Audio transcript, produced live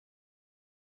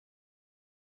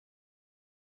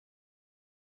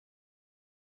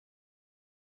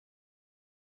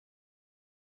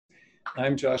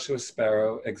I'm Joshua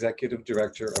Sparrow, Executive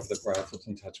Director of the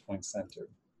Brazelton Touchpoints Center.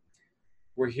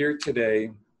 We're here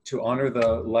today to honor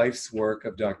the life's work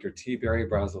of Dr. T. Barry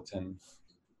Brazelton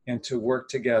and to work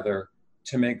together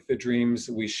to make the dreams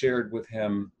we shared with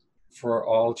him for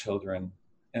all children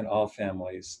and all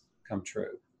families come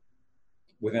true,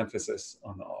 with emphasis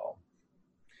on all.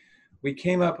 We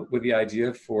came up with the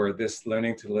idea for this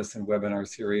Learning to Listen webinar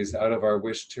series out of our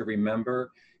wish to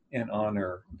remember and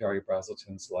honor Barry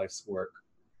Brazelton's life's work.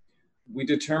 We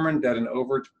determined that an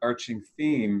overarching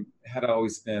theme had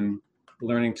always been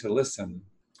learning to listen,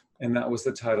 and that was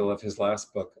the title of his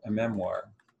last book, a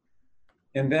memoir.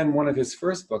 And then one of his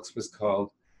first books was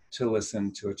called To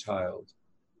Listen to a Child.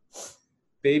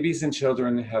 Babies and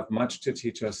children have much to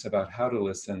teach us about how to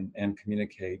listen and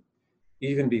communicate,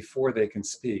 even before they can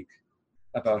speak,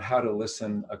 about how to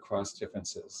listen across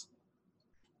differences.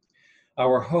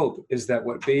 Our hope is that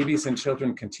what babies and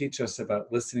children can teach us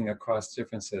about listening across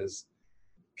differences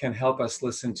can help us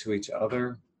listen to each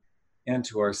other and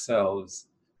to ourselves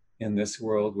in this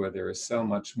world where there is so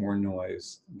much more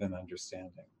noise than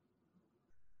understanding.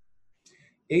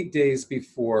 8 days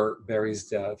before Barry's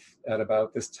death, at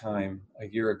about this time a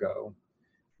year ago,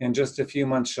 and just a few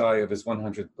months shy of his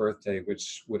 100th birthday,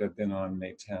 which would have been on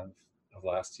May 10th of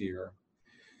last year,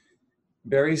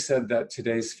 Barry said that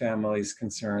today's family's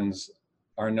concerns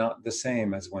are not the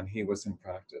same as when he was in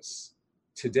practice.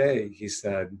 Today, he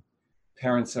said,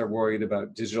 parents are worried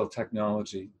about digital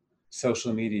technology,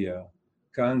 social media,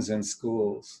 guns in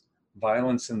schools,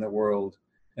 violence in the world,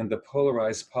 and the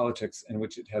polarized politics in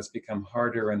which it has become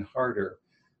harder and harder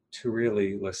to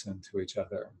really listen to each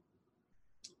other.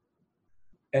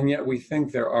 And yet we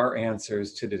think there are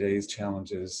answers to today's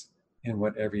challenges in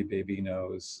what every baby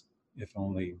knows, if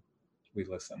only we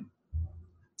listen.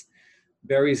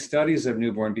 Barry's studies of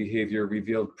newborn behavior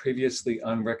revealed previously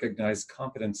unrecognized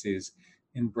competencies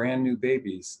in brand new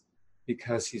babies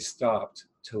because he stopped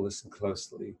to listen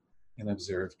closely and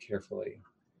observe carefully.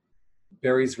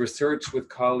 Barry's research with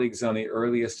colleagues on the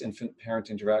earliest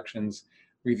infant-parent interactions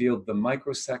revealed the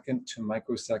microsecond to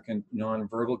microsecond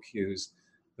nonverbal cues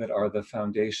that are the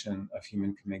foundation of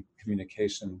human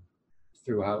communication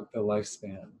throughout the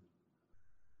lifespan.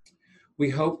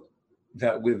 We hope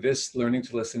that with this Learning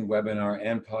to Listen webinar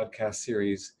and podcast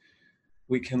series,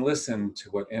 we can listen to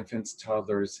what infants,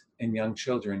 toddlers, and young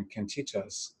children can teach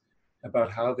us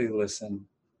about how they listen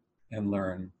and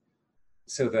learn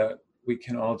so that we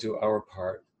can all do our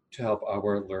part to help our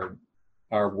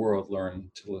world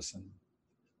learn to listen.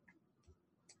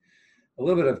 A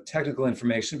little bit of technical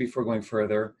information before going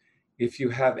further. If you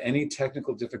have any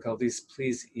technical difficulties,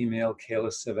 please email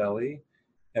Kayla Savelli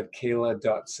at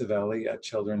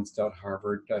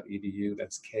kayla.savelli@childrens.harvard.edu.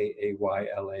 That's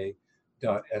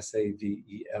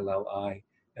KAYLA.SAVELLI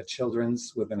at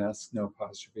childrens with an S, no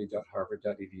apostrophe,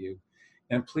 .harvard.edu.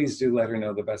 And please do let her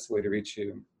know the best way to reach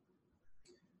you.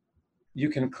 You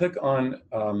can click on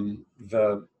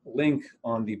the link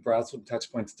on the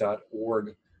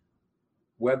brazeltontouchpoints.org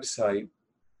website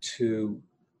to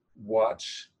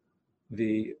watch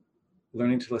the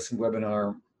Learning to Listen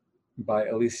webinar by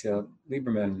Alicia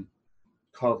Lieberman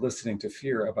called Listening to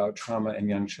Fear about trauma in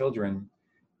young children,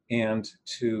 and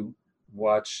to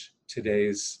watch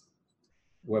today's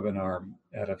webinar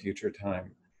at a future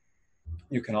time.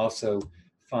 You can also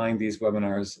find these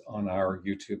webinars on our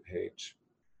YouTube page.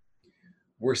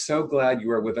 We're so glad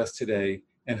you are with us today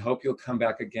and hope you'll come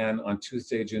back again on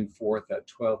Tuesday, June 4th at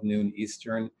 12 noon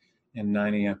Eastern and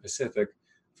 9 a.m. Pacific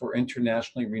for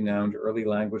internationally renowned early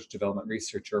language development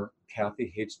researcher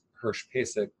Kathy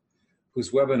Hirsch-Pasek,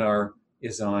 whose webinar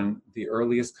is on the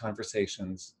earliest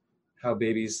conversations, how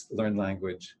babies learn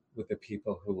language with the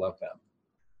people who love them.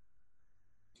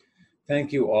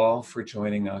 Thank you all for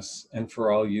joining us and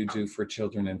for all you do for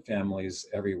children and families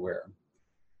everywhere.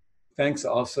 Thanks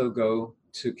also go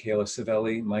to Kayla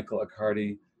Savelli, Michael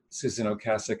Accardi, Susan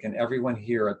Okasik, and everyone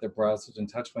here at the Brazelton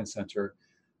Touchpoints Center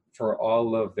for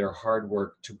all of their hard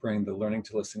work to bring the Learning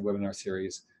to Listen webinar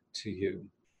series to you.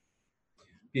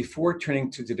 Before turning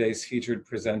to today's featured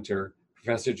presenter,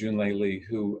 Professor Junlei Lee,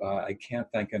 who I can't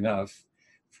thank enough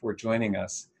for joining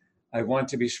us, I want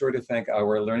to be sure to thank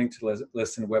our Learning to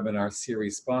Listen webinar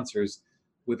series sponsors,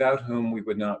 without whom we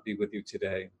would not be with you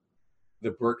today.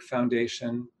 The Burke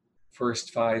Foundation,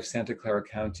 First Five Santa Clara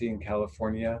County in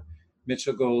California,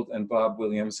 Mitchell Gold and Bob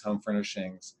Williams Home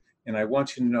Furnishings. And I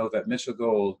want you to know that Mitchell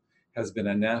Gold has been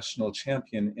a national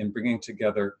champion in bringing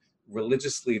together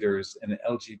religious leaders and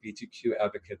LGBTQ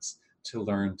advocates to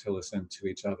learn to listen to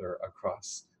each other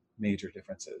across major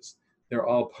differences. They're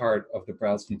all part of the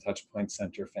Brazelton Touchpoints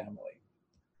Center family.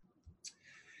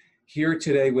 Here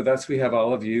today with us, we have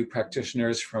all of you,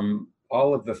 practitioners from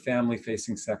all of the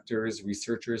family-facing sectors,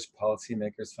 researchers,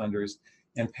 policymakers, funders,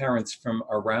 and parents from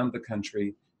around the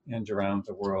country and around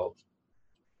the world.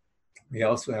 We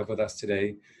also have with us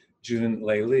today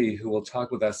Junlei Lee, who will talk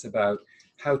with us about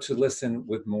how to listen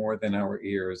with more than our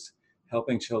ears,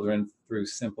 helping children through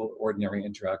simple, ordinary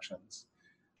interactions.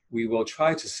 We will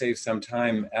try to save some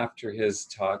time after his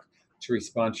talk to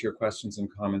respond to your questions and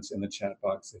comments in the chat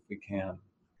box if we can.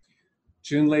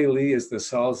 Junlei Lee is the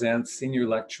Saul Zantz Senior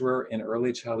Lecturer in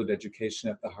Early Childhood Education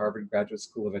at the Harvard Graduate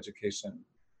School of Education.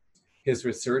 His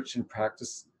research and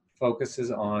practice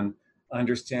focuses on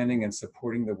understanding and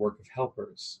supporting the work of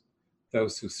helpers,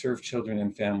 those who serve children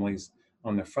and families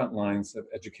on the front lines of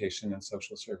education and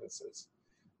social services.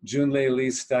 Junlei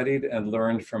Lee studied and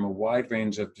learned from a wide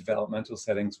range of developmental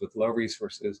settings with low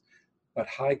resources, but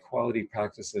high quality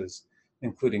practices,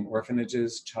 including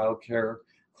orphanages, childcare,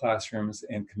 classrooms,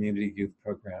 and community youth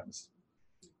programs.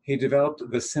 He developed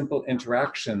the simple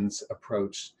interactions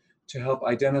approach to help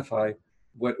identify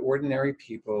what ordinary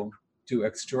people do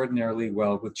extraordinarily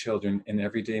well with children in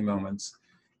everyday moments,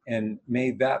 and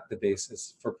made that the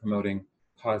basis for promoting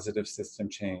positive system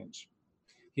change.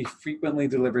 He frequently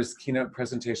delivers keynote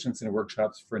presentations and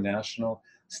workshops for national,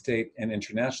 state, and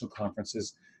international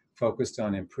conferences focused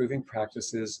on improving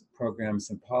practices,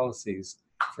 programs, and policies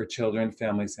for children,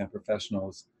 families, and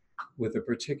professionals, with a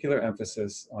particular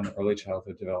emphasis on early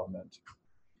childhood development.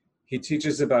 He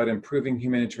teaches about improving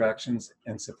human interactions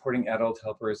and supporting adult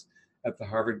helpers at the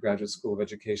Harvard Graduate School of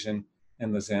Education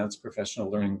and the Zantz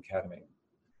Professional Learning Academy.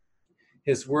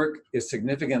 His work is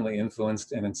significantly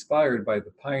influenced and inspired by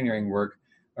the pioneering work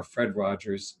of Fred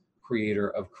Rogers,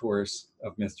 creator, of course,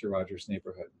 of Mr. Rogers'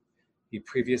 Neighborhood. He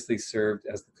previously served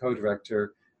as the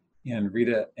co-director and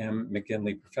Rita M.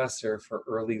 McGinley Professor for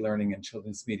Early Learning and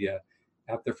Children's Media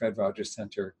at the Fred Rogers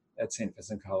Center at St.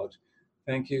 Vincent College.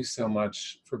 Thank you so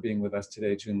much for being with us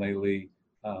today, Junlei Lee.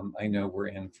 I know we're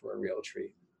in for a real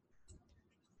treat.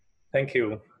 Thank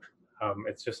you.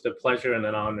 It's just a pleasure and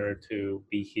an honor to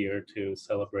be here to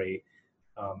celebrate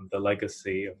the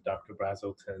legacy of Dr.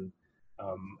 Brazelton.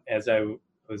 As I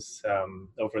was,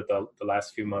 over the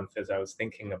last few months, as I was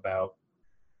thinking about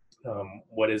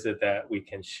what is it that we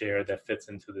can share that fits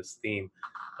into this theme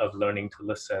of learning to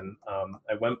listen,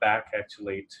 I went back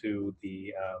actually to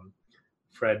the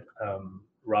Fred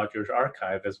Rogers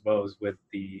archive, as well as with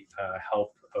the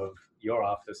help of your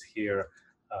office here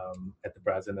at the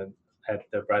Brazelton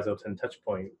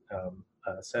Touchpoint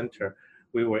Center.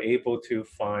 We were able to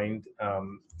find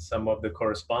some of the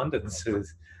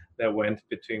correspondences that went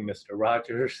between Mr.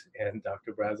 Rogers and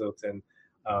Dr. Brazelton,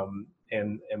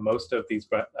 and most of these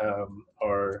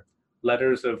are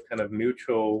letters of kind of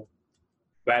mutual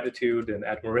gratitude and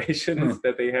admiration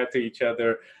that they had to each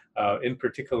other, in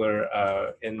particular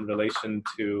in relation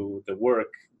to the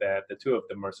work that the two of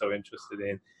them are so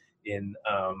interested in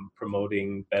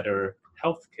promoting better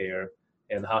health care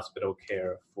and hospital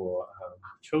care for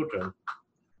children.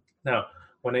 Now,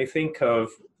 when I think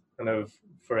of kind of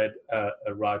Fred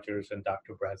Rogers and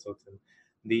Dr. Brazelton,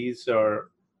 these are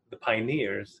the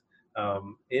pioneers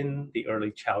in the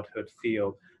early childhood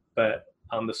field, but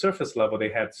on the surface level, they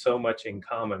had so much in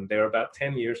common. They're about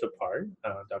 10 years apart.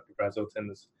 Dr.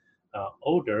 Brazelton is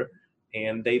older,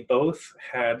 and they both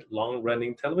had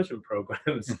long-running television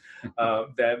programs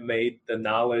that made the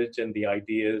knowledge and the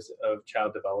ideas of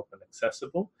child development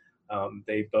accessible.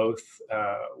 They both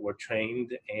were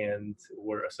trained and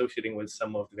were associating with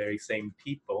some of the very same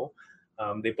people.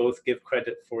 They both give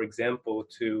credit, for example,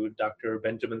 to Dr.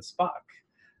 Benjamin Spock,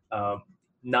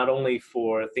 not only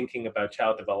for thinking about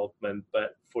child development,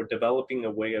 but for developing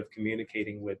a way of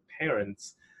communicating with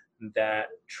parents that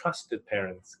trusted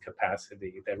parents'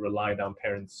 capacity, that relied on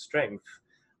parents' strength,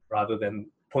 rather than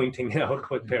pointing out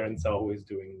what parents are always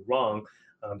doing wrong,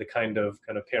 the kind of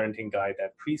parenting guide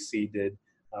that preceded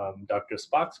Dr.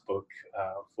 Spock's book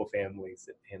for families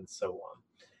and so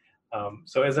on.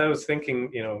 So as I was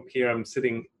thinking, here I'm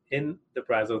sitting in the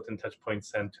Brazelton Touchpoints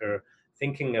Center,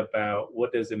 thinking about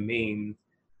what does it mean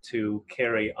to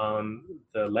carry on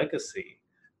the legacy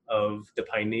of the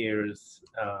pioneers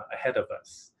ahead of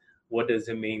us. What does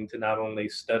it mean to not only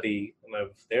study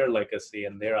their legacy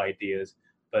and their ideas,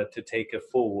 but to take it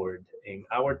forward in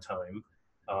our time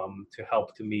to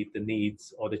help to meet the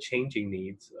needs or the changing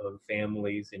needs of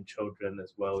families and children,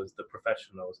 as well as the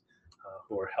professionals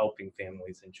who are helping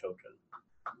families and children.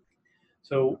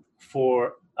 So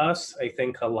for us, I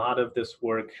think a lot of this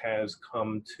work has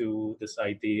come to this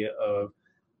idea of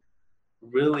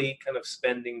really kind of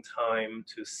spending time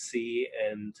to see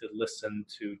and to listen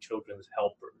to children's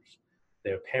helpers.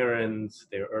 their parents,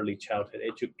 their early childhood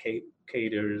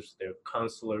educators, their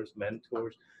counselors,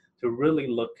 mentors, to really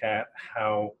look at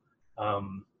how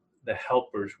the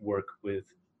helpers work with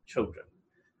children.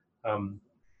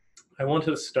 I want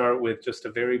to start with just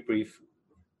a very brief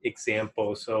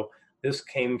example. So this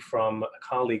came from a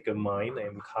colleague of mine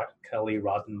named Kelly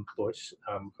Roddenbush.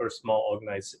 Her small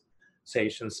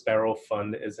organization, Sparrow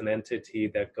Fund, is an entity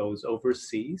that goes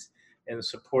overseas and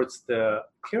supports the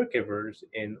caregivers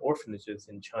in orphanages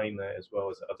in China as well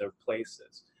as other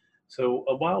places. So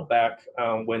a while back,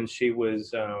 when she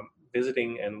was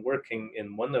visiting and working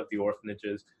in one of the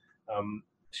orphanages,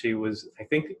 she was, I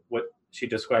think what she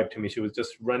described to me, she was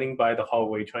just running by the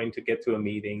hallway trying to get to a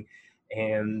meeting,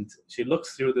 and she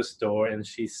looks through this door and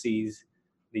she sees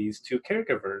these two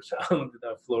caregivers on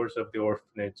the floors of the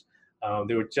orphanage.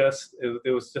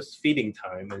 It was just feeding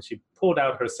time, and she pulled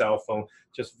out her cell phone,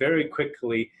 just very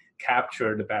quickly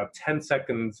captured about 10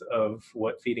 seconds of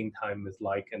what feeding time is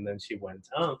like, and then she went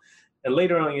on. And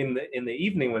later on in the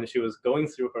evening, when she was going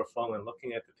through her phone and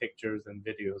looking at the pictures and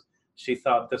videos, she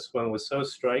thought this one was so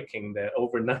striking that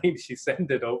overnight she sent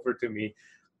it over to me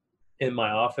in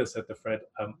my office at the Fred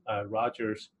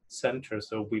Rogers Center.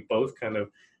 So we both kind of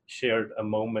shared a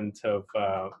moment of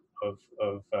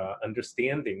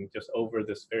understanding just over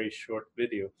this very short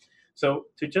video. So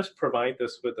to just provide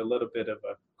this with a little bit of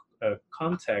a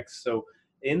context, so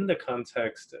in the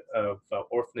context of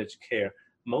orphanage care,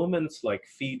 moments like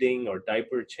feeding or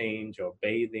diaper change or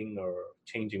bathing or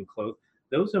changing clothes,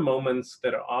 those are moments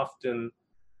that are often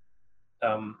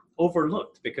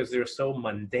overlooked because they're so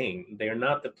mundane. They're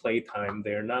not the playtime,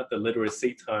 they're not the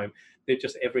literacy time, they're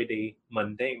just everyday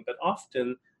mundane. But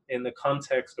often in the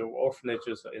context of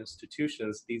orphanages or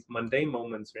institutions, these mundane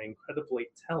moments are incredibly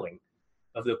telling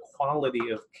of the quality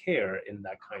of care in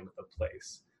that kind of a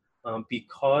place.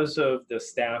 Because of the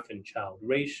staff and child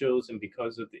ratios and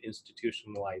because of the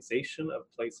institutionalization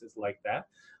of places like that,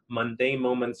 mundane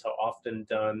moments are often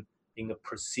done in a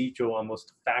procedural,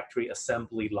 almost factory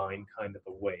assembly line kind of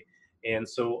a way. And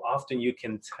so often you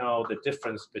can tell the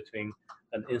difference between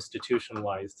an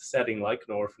institutionalized setting like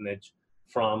an orphanage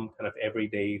from kind of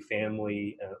everyday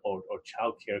family or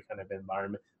childcare kind of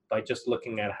environment by just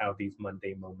looking at how these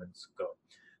mundane moments go.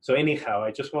 So anyhow,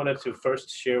 I just wanted to first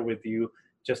share with you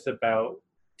just about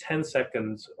 10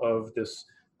 seconds of this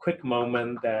quick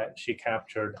moment that she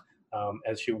captured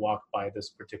as she walked by this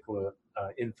particular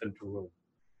infant room.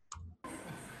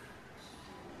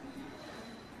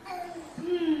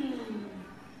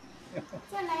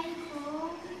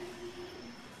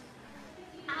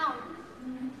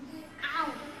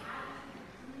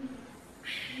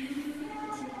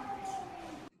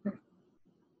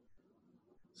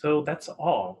 So that's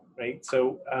all, right?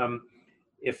 So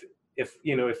if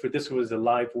this was a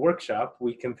live workshop,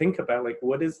 we can think about like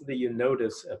what is the you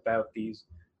notice about these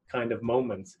kind of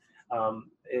moments.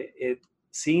 It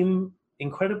seemed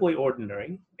incredibly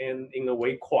ordinary and in a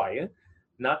way quiet,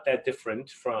 not that different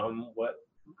from what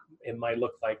it might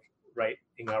look like right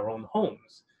in our own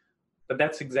homes. But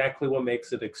that's exactly what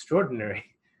makes it extraordinary,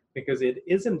 because it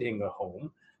isn't in a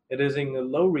home. It is in a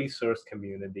low resource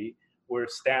community where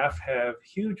staff have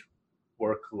huge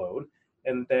workload,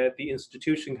 and that the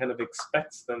institution kind of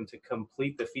expects them to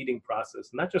complete the feeding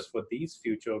process, not just for these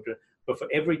few children, but for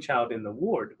every child in the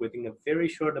ward within a very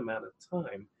short amount of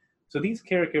time. So these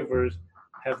caregivers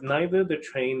have neither the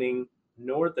training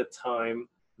nor the time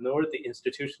nor the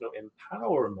institutional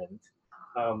empowerment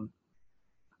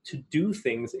to do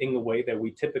things in a way that we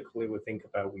typically would think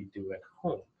about we do at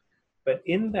home. But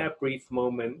in that brief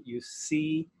moment, you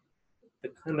see the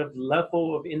kind of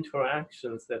level of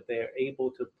interactions that they're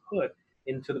able to put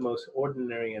into the most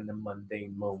ordinary and the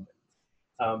mundane moment.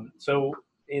 So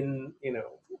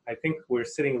I think we're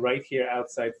sitting right here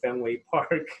outside Fenway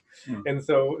Park. And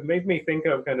so it made me think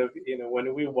of kind of,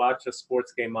 when we watch a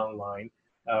sports game online,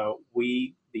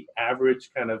 the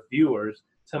average kind of viewers,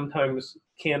 sometimes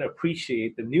can't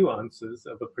appreciate the nuances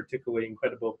of a particularly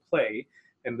incredible play.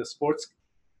 And the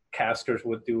sportscasters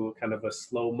would do kind of a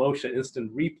slow motion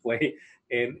instant replay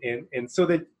and so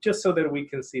that just so that we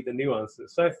can see the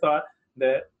nuances. So I thought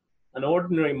that an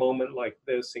ordinary moment like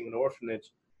this in an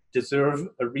orphanage deserve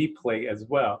a replay as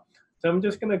well. So I'm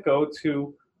just going to go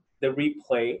to the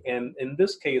replay, and in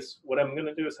this case what I'm going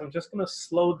to do is I'm just going to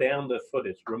slow down the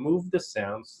footage, remove the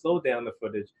sound, slow down the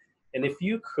footage. And if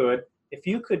you could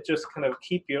just kind of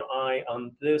keep your eye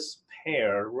on this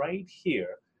pair right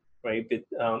here, right?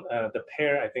 The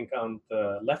pair, I think, on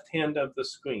the left hand of the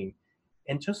screen,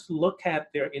 and just look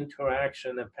at their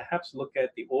interaction and perhaps look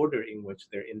at the order in which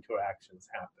their interactions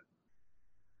happen.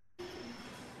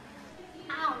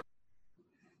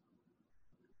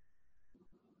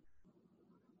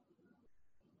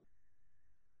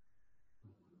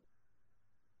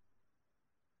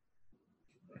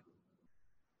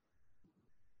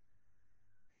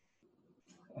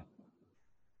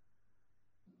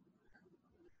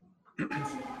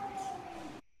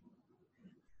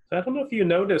 So I don't know if you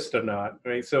noticed or not,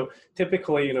 right? So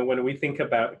typically, when we think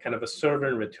about kind of a serve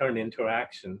and return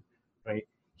interaction, right?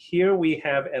 Here we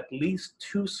have at least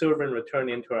two serve and return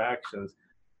interactions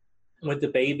with the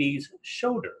baby's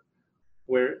shoulder,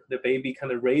 where the baby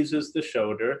kind of raises the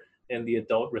shoulder and the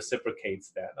adult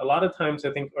reciprocates that. A lot of times,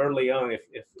 I think early on,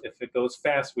 if it goes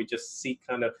fast, we just see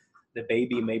kind of the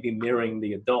baby maybe mirroring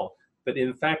the adult. But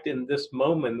in fact, in this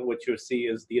moment, what you'll see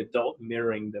is the adult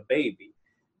mirroring the baby.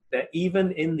 That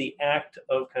even in the act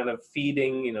of kind of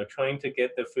feeding, trying to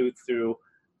get the food through,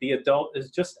 the adult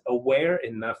is just aware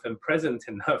enough and present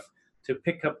enough to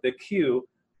pick up the cue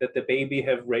that the baby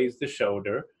have raised the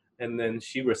shoulder, and then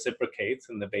she reciprocates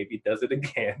and the baby does it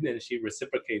again and she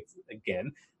reciprocates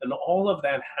again. And all of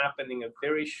that happening a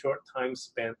very short time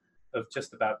span of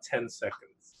just about 10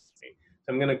 seconds. Okay.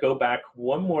 So I'm gonna go back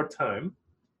one more time,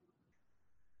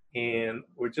 and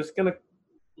we're just gonna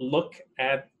look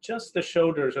at just the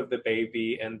shoulders of the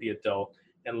baby and the adult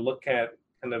and look at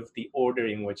kind of the order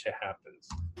in which it happens.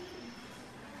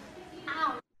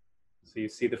 Ow. So you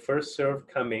see the first serve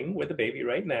coming with the baby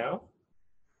right now,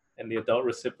 and the adult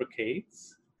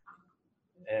reciprocates,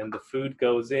 and the food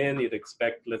goes in. You'd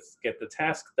expect, let's get the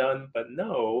task done, but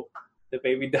no, the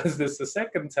baby does this a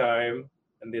second time,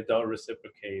 and the adult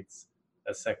reciprocates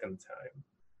a second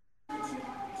time.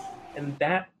 And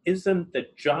that isn't the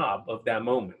job of that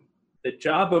moment. The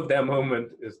job of that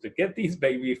moment is to get these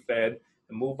baby fed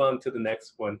and move on to the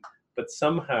next one. But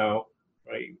somehow,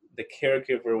 right, the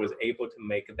caregiver was able to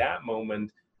make that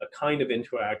moment a kind of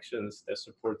interactions that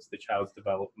supports the child's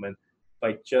development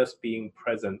by just being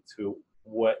present to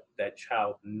what that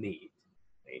child needs.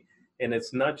 Right? And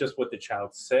it's not just what the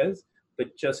child says,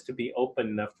 but just to be open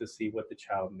enough to see what the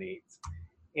child needs.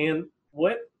 And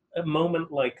what a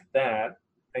moment like that,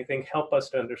 I think, help us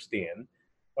to understand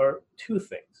are two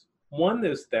things. One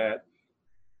is that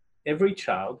every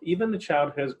child, even the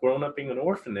child who has grown up in an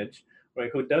orphanage, right,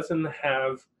 who doesn't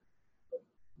have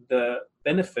the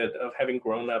benefit of having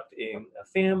grown up in a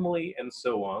family and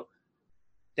so on,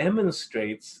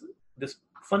 demonstrates this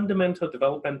fundamental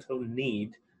developmental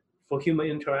need for human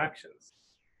interactions.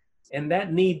 And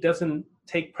that need doesn't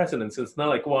take precedence. It's not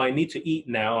like, well, I need to eat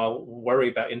now, I'll worry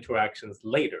about interactions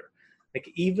later. Like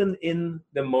even in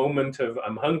the moment of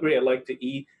I'm hungry, I like to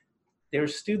eat,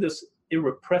 there's still this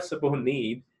irrepressible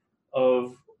need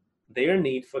of their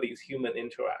need for these human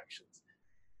interactions.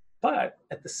 But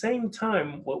at the same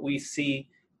time, what we see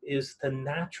is the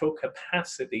natural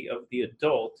capacity of the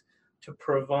adult to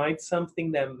provide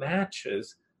something that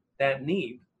matches that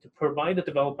need, to provide a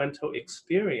developmental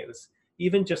experience,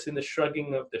 even just in the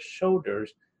shrugging of the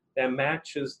shoulders, that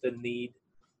matches the need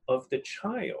of the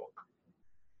child.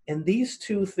 And these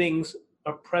two things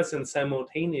are present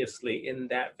simultaneously in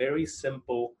that very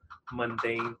simple,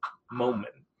 mundane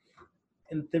moment.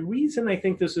 And the reason I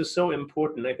think this is so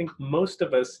important, I think most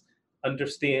of us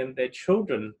understand that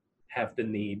children have the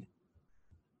need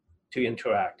to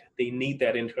interact. They need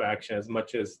that interaction as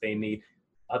much as they need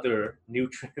other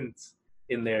nutrients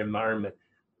in their environment.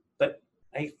 But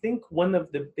I think one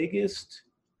of the biggest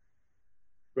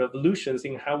revolutions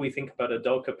in how we think about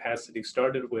adult capacity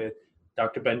started with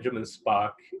Dr. Benjamin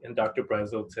Spock and Dr.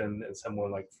 Brazelton and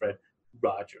someone like Fred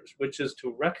Rogers, which is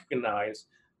to recognize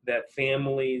that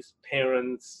families,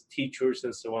 parents, teachers,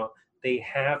 and so on, they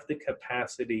have the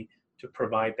capacity to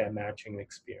provide that matching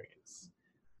experience.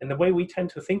 And the way we tend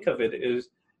to think of it is,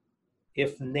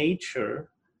 if nature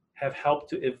have helped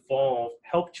to evolve,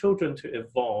 help children to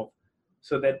evolve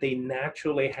so that they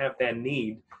naturally have that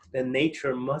need, then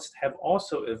nature must have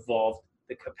also evolved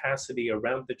the capacity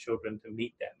around the children to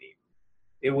meet that need.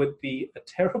 It would be a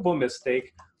terrible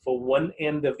mistake for one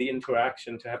end of the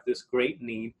interaction to have this great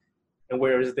need, and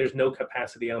whereas there's no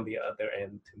capacity on the other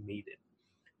end to meet it.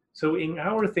 So in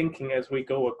our thinking, as we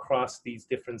go across these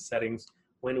different settings,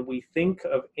 when we think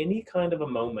of any kind of a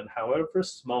moment, however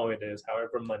small it is,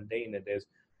 however mundane it is,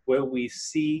 where we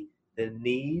see the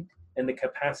need and the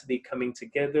capacity coming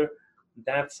together,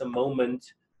 that's a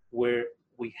moment where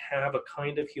we have a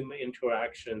kind of human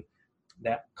interaction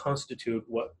that constitute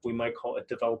what we might call a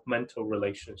developmental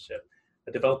relationship.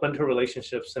 A developmental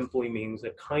relationship simply means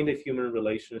a kind of human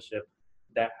relationship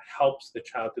that helps the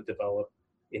child to develop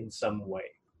in some way.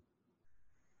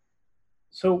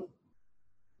 So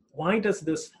why does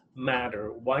this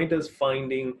matter? Why does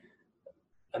finding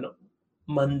a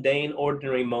mundane,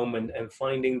 ordinary moment and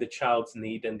finding the child's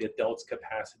need and the adult's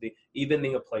capacity, even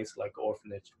in a place like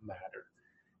orphanage, matter?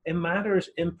 It matters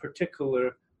in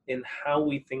particular in how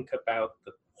we think about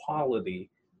the quality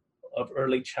of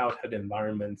early childhood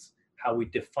environments, how we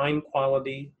define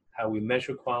quality, how we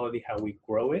measure quality, how we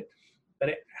grow it. but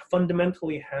it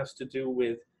fundamentally has to do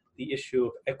with the issue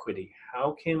of equity.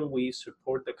 How can we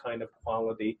support the kind of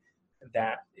quality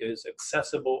that is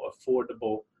accessible,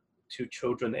 affordable to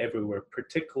children everywhere,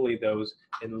 particularly those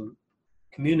in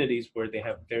communities where they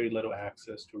have very little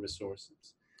access to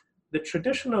resources? The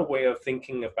traditional way of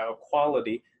thinking about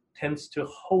quality tends to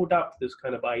hold up this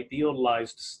kind of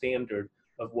idealized standard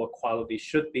of what quality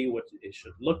should be, what it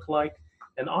should look like,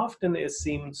 and often it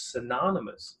seems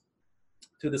synonymous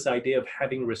to this idea of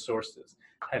having resources,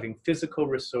 having physical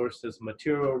resources,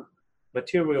 material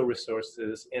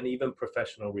resources, and even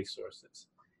professional resources.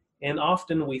 And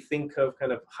often we think of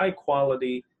kind of high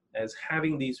quality as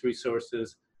having these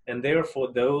resources, and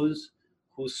therefore those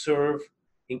who serve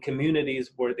in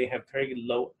communities where they have very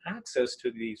low access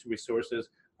to these resources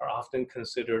are often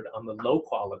considered on the low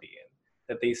quality end,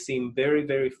 that they seem very,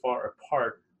 very far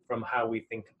apart from how we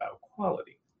think about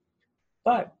quality.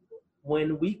 But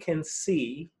when we can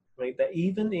see, right, that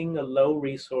even in a low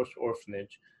resource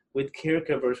orphanage with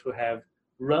caregivers who have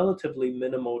relatively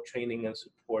minimal training and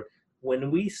support, when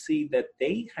we see that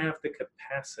they have the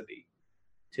capacity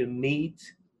to meet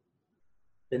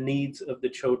the needs of the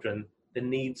children, the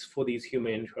needs for these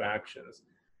human interactions,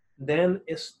 then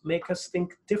it's make us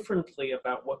think differently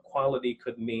about what quality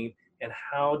could mean and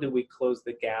how do we close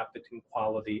the gap between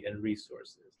quality and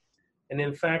resources. And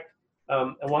in fact,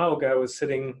 a while ago I was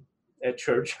sitting at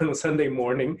church on a Sunday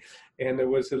morning and I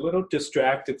was a little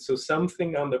distracted. So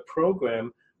something on the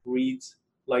program reads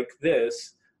like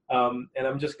this, and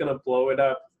I'm just gonna blow it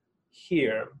up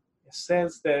here. It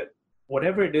says that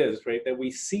whatever it is, right, that we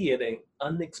see it in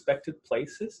unexpected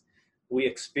places, we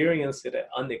experience it at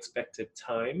unexpected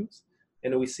times,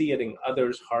 and we see it in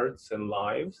others' hearts and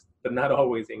lives, but not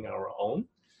always in our own.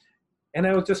 And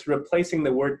I was just replacing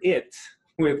the word "it"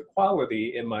 with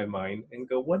quality in my mind and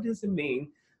go, what does it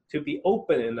mean to be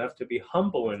open enough, to be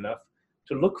humble enough,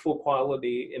 to look for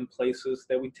quality in places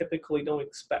that we typically don't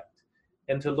expect,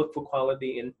 and to look for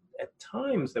quality in at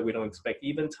times that we don't expect,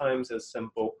 even times as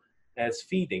simple as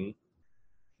feeding.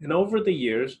 And over the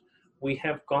years, we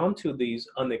have gone to these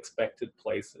unexpected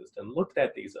places and looked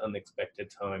at these unexpected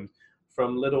times,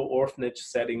 from little orphanage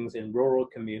settings in rural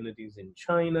communities in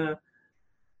China,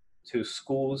 to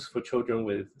schools for children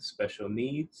with special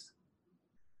needs,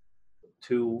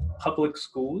 to public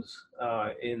schools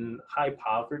in high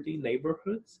poverty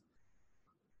neighborhoods,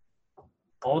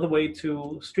 all the way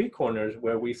to street corners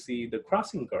where we see the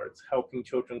crossing guards helping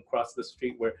children cross the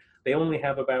street, where they only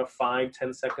have about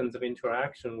 5-10 seconds of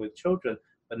interaction with children,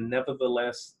 but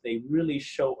nevertheless, they really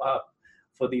show up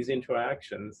for these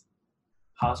interactions.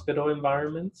 Hospital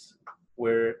environments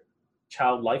where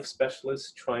child life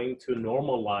specialists trying to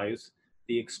normalize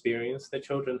the experience that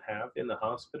children have in the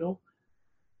hospital.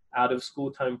 Out of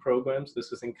school time programs,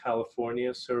 this is in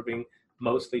California, serving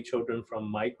mostly children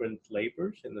from migrant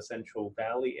laborers in the Central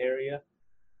Valley area.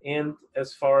 And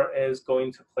as far as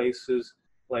going to places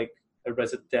like a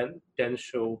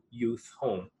residential youth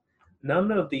home.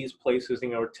 None of these places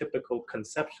in our typical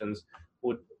conceptions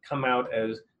would come out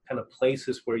as kind of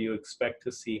places where you expect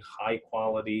to see high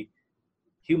quality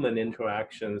human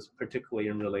interactions, particularly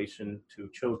in relation to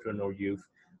children or youth.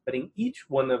 But in each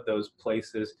one of those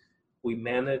places, we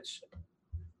manage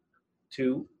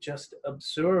to just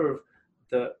observe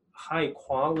the high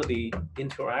quality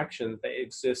interaction that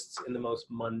exists in the most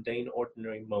mundane,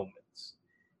 ordinary moments.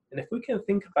 And if we can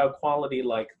think about quality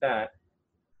like that,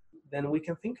 then we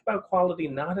can think about quality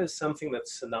not as something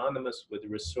that's synonymous with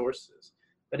resources,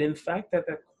 but in fact that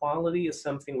quality is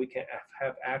something we can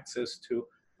have access to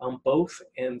on both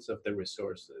ends of the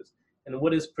resources. And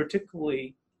what is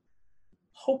particularly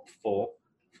hopeful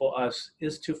for us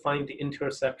is to find the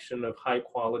intersection of high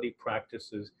quality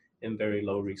practices in very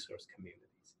low resource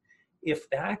communities. If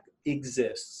that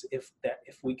exists, if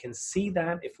we can see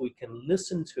that, if we can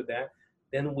listen to that,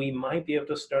 then we might be able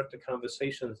to start the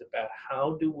conversations about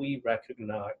how do we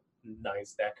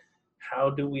recognize that, how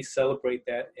do we celebrate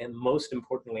that, and most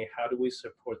importantly, how do we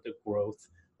support the growth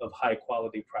of high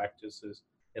quality practices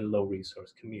in low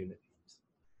resource communities.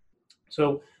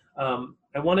 So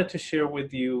I wanted to share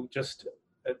with you just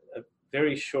a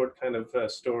very short kind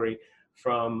of story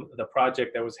from the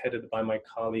project that was headed by my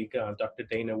colleague, Dr.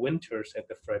 Dana Winters at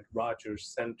the Fred Rogers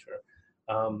Center.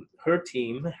 Her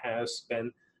team has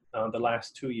spent the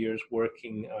last 2 years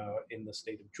working in the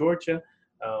state of Georgia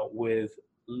with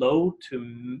low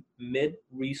to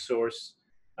mid-resource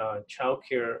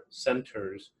childcare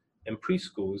centers and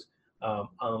preschools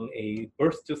on a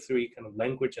birth to 3 kind of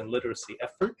language and literacy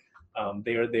effort.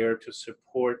 They are there to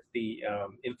support the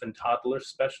infant toddler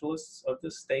specialists of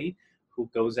the state, who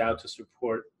goes out to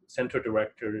support center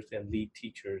directors and lead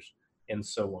teachers and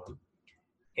so on.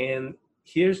 And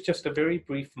here's just a very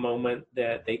brief moment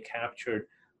that they captured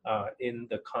in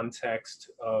the context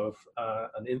of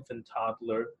an infant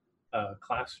toddler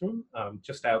classroom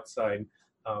just outside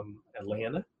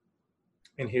Atlanta.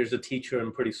 And here's a teacher,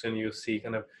 and pretty soon you'll see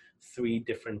kind of 3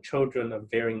 different children of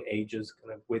varying ages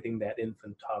kind of within that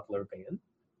infant toddler band.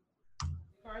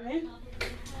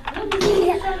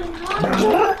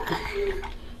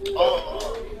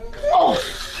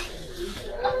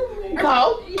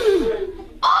 Go.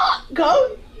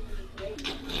 Go.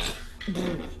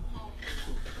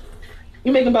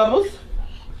 You making bubbles?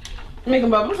 You making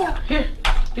bubbles? Here,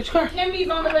 get your car. Let me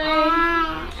on the way.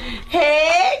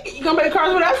 Hey, you gonna play the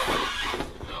cards with us?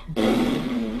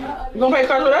 You gonna play the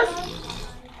cards with us?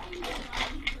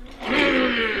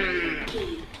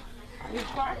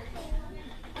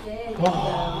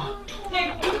 Oh.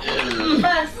 Take the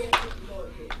bus.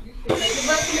 Take the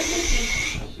bus to the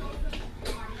city.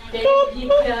 Go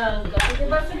take the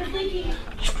bus to the city.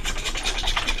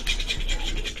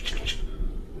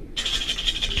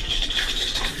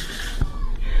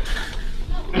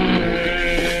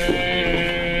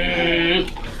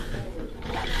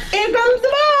 Here comes the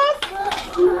bus.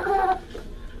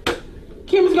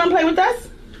 Kim's gonna play with us.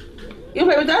 You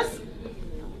play with us?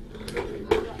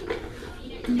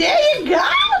 There you go.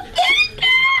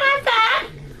 High five.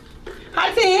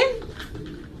 High 10.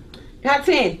 High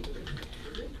 10.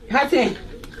 High 10.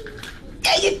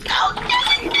 There you go. There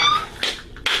you go.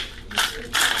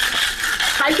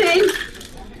 High 10.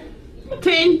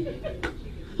 10.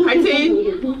 High 10.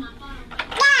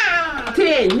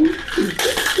 10.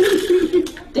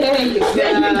 There you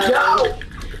go.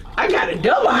 I got a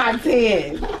double high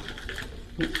 10.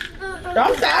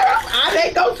 I'm sorry. I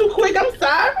didn't go too quick. I'm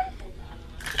sorry.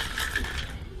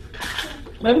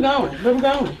 Where we going? Where we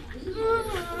going?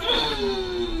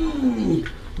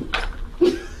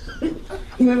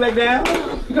 You went back down?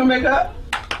 You come back up?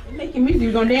 Making music.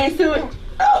 You gonna dance to it?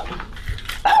 Oh!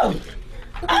 Oh!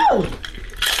 Oh!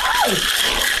 Oh!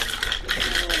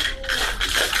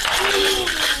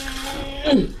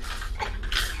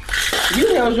 You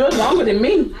held yours longer than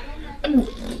me.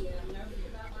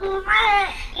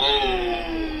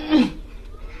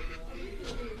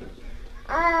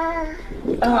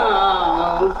 Oh,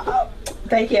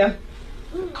 thank you.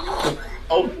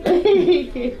 Oh.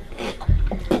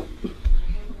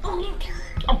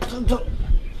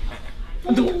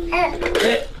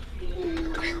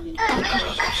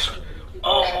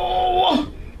 Oh.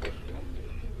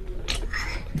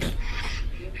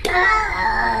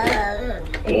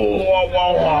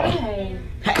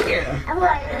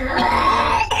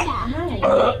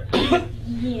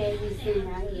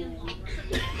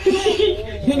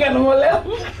 You got no more left?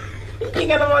 You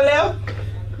got no more left?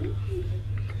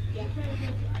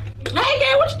 Hey,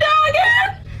 girl, what you doing, girl?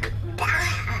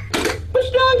 What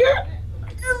you doing, girl?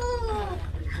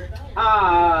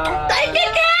 Thank you,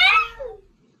 girl.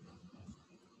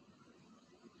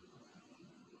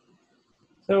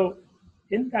 So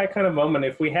in that kind of moment,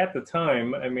 if we had the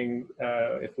time, I mean,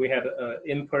 if we had an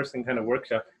in-person kind of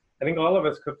workshop, I think all of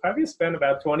us could probably spend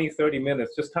about 20, 30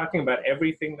 minutes just talking about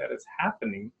everything that is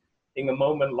happening in a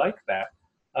moment like that.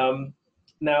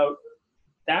 Now,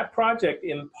 that project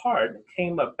in part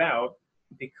came about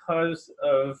because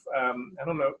of, I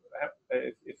don't know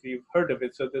if you've heard of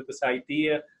it, so that this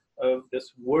idea of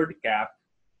this word gap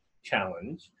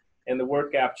challenge. And the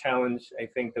word gap challenge, I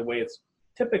think the way it's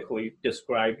typically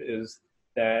described is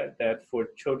that for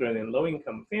children in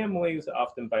low-income families,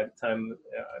 often by the time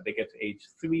they get to age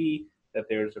 3, that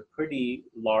there's a pretty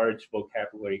large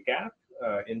vocabulary gap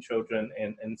in children,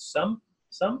 and some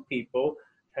people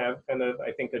have kind of,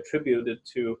 I think, attributed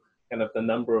to kind of the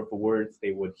number of words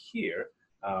they would hear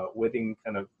within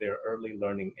kind of their early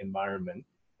learning environment.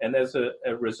 And as a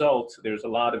result, there's a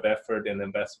lot of effort and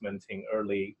investment in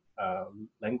early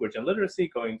language and literacy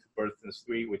going to birth in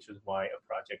 3, which is why a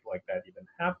project like that even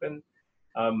happened.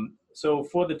 So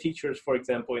for the teachers, for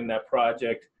example, in that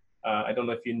project, I don't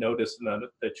know if you noticed that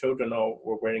the children all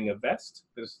were wearing a vest,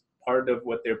 because part of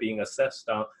what they're being assessed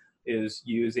on is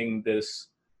using this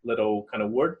little kind of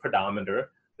word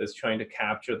pedometer that's trying to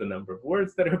capture the number of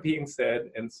words that are being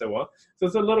said and so on. So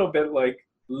it's a little bit like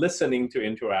listening to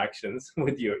interactions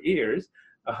with your ears,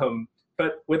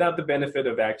 but without the benefit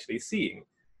of actually seeing.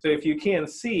 So if you can't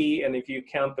see and if you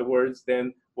count the words,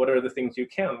 then what are the things you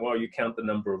count? Well, you count the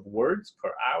number of words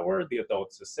per hour the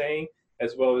adults are saying,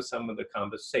 as well as some of the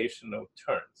conversational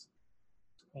turns.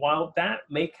 While that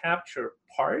may capture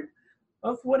part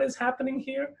of what is happening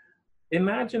here,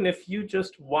 imagine if you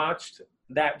just watched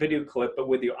that video clip but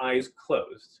with your eyes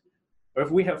closed. or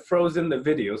if we have frozen the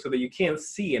video so that you can't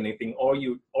see anything, all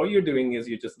you're doing is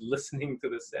you're just listening to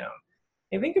the sound.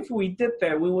 I think if we did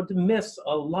that, we would miss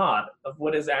a lot of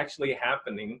what is actually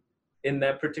happening in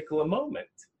that particular moment.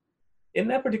 In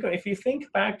that particular, if you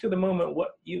think back to the moment,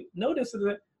 what you notice is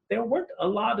that there weren't a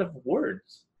lot of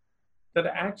words that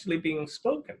are actually being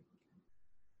spoken.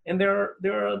 And there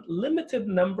are a limited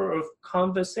number of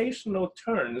conversational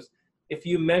turns if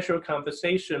you measure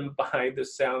conversation by the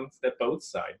sounds that both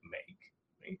sides make.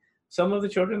 Right? Some of the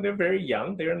children, they're very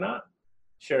young, they're not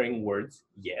sharing words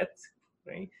yet,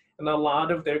 right? And a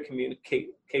lot of their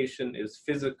communication is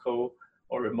physical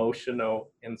or emotional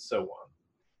and so on.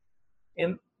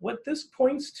 And what this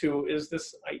points to is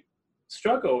this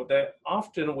struggle that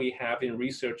often we have in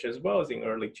research as well as in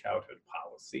early childhood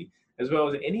policy, as well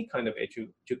as any kind of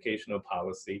educational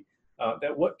policy,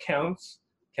 that what counts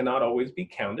cannot always be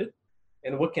counted,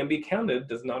 and what can be counted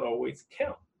does not always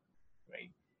count,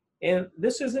 right? And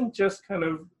this isn't just kind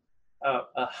of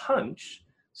a hunch.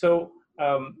 So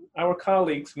our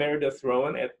colleagues, Meredith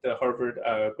Rowan at the Harvard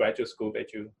Graduate School of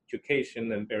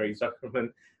Education and Barry Zuckerman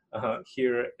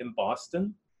here in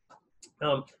Boston,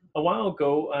 a while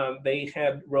ago, they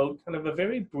had wrote kind of a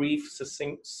very brief,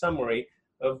 succinct summary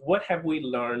of what have we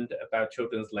learned about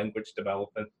children's language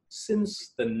development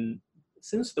since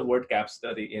the word gap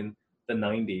study in the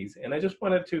 90s. And I just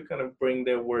wanted to kind of bring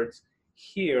their words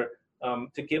here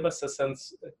to give us a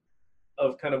sense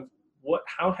of kind of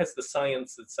how has the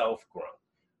science itself grown,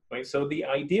 right? So the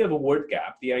idea of a word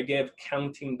gap, the idea of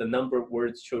counting the number of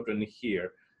words children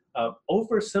hear,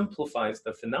 oversimplifies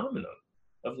the phenomenon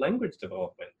of language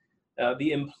development.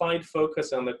 The implied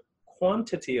focus on the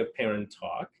quantity of parent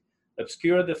talk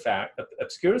obscures the fact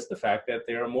that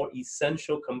there are more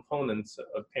essential components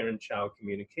of parent-child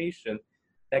communication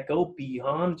that go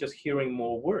beyond just hearing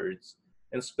more words,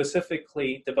 and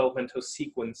specifically developmental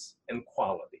sequence and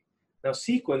quality. Now,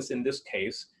 sequence in this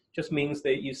case just means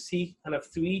that you see kind of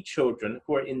three children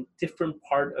who are in different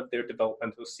part of their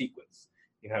developmental sequence.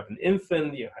 You have an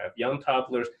infant, you have young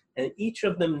toddlers, and each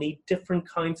of them need different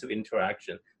kinds of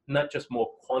interaction, not just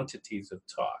more quantities of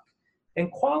talk.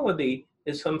 And quality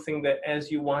is something that as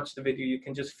you watch the video, you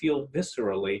can just feel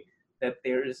viscerally that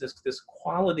there is this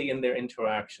quality in their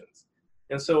interactions.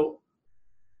 And so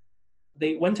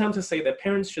they went on to say that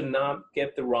parents should not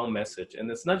get the wrong message, and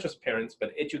it's not just parents,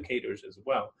 but educators as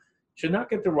well, should not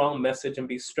get the wrong message and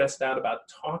be stressed out about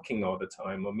talking all the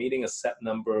time or meeting a set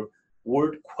number of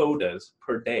word quotas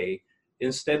per day.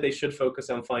 Instead, they should focus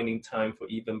on finding time for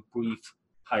even brief,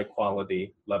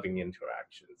 high-quality, loving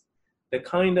interactions. The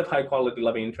kind of high-quality,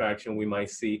 loving interaction we might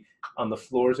see on the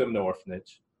floors of an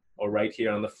orphanage or right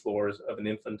here on the floors of an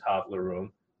infant toddler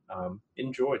room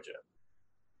in Georgia.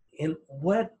 And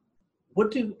what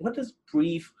does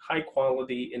brief,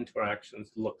 high-quality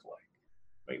interactions look like?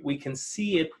 Right? We can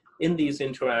see it in these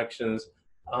interactions.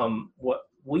 What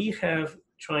we have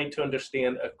trying to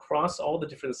understand across all the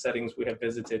different settings we have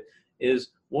visited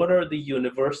is what are the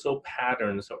universal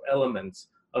patterns or elements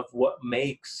of what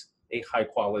makes a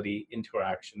high-quality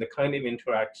interaction, the kind of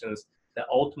interactions that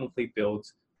ultimately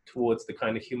builds towards the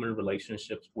kind of human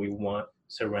relationships we want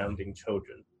surrounding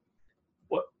children.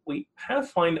 What we have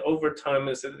found over time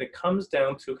is that it comes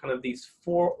down to kind of these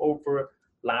four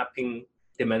overlapping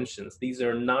dimensions. These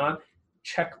are not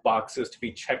check boxes to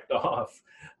be checked off.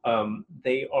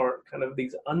 They are kind of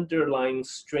these underlying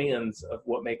strands of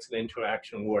what makes an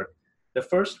interaction work. The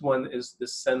first one is the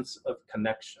sense of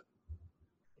connection.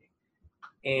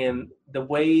 And the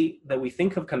way that we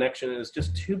think of connection is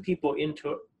just two people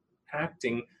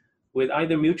interacting with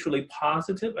either mutually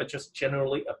positive or just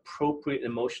generally appropriate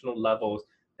emotional levels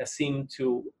that seem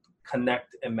to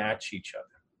connect and match each other.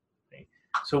 Right?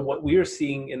 So what we are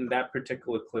seeing in that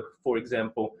particular clip, for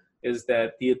example, is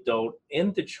that the adult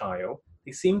and the child,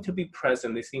 they seem to be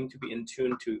present, they seem to be in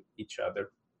tune to each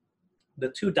other. The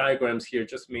two diagrams here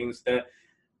just means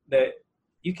that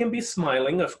you can be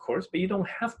smiling, of course, but you don't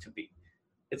have to be.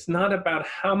 It's not about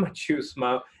how much you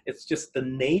smile, it's just the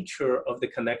nature of the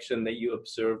connection that you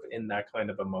observe in that kind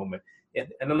of a moment. And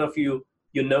I don't know if you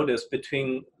notice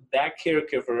between that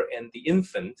caregiver and the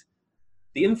infant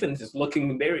is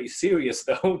looking very serious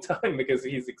the whole time because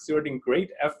he's exerting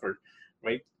great effort,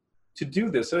 right, to do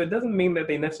this. So it doesn't mean that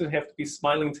they necessarily have to be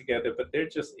smiling together, but they're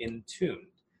just in tune.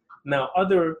 Now,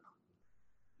 other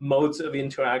modes of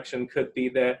interaction could be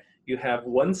that you have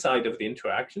one side of the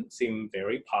interaction seem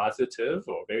very positive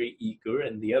or very eager,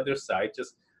 and the other side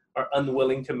just are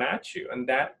unwilling to match you. And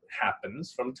that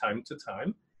happens from time to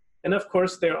time. And of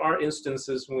course, there are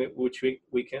instances in which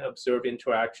we can observe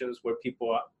interactions where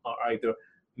people are either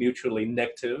mutually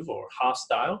negative or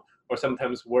hostile, or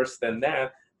sometimes worse than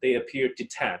that, they appear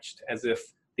detached, as if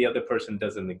the other person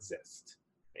doesn't exist.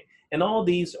 Right? And all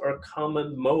these are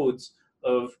common modes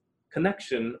of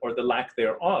connection, or the lack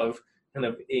thereof, kind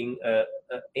of in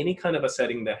any kind of a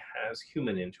setting that has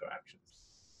human interactions.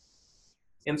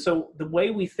 And so the way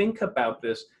we think about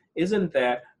this isn't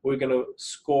that we're going to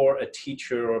score a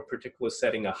teacher or a particular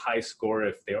setting a high score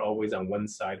if they're always on one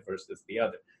side versus the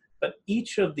other. But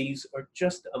each of these are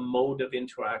just a mode of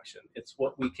interaction. It's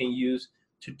what we can use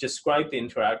to describe the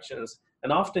interactions.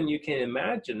 And often you can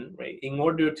imagine, right, in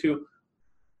order to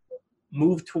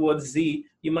move towards Z,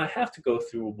 you might have to go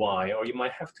through Y, or you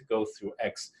might have to go through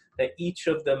X, that each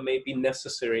of them may be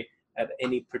necessary at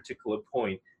any particular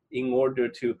point in order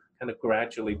to kind of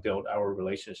gradually build our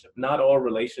relationship. Not all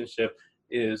relationship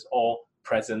is all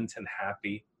present and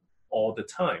happy all the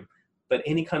time, but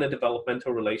any kind of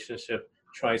developmental relationship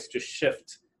tries to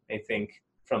shift, I think,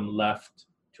 from left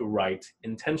to right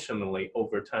intentionally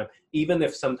over time, even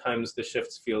if sometimes the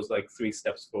shifts feels like 3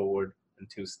 steps forward and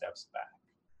 2 steps back.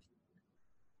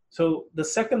 So the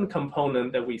second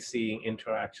component that we see in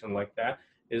interaction like that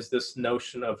is this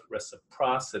notion of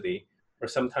reciprocity, or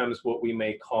sometimes what we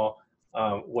may call,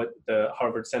 what the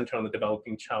Harvard Center on the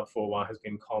Developing Child for a while has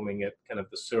been calling it kind of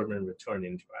the serve and return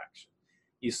interaction.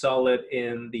 You saw it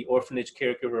in the orphanage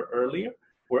caregiver earlier,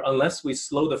 where unless we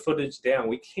slow the footage down,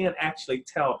 we can't actually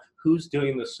tell who's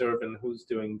doing the serve and who's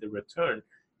doing the return.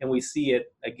 And we see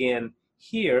it again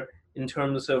here in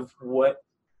terms of what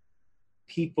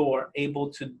people are able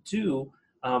to do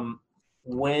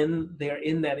when they're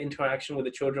in that interaction with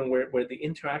the children, where the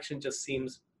interaction just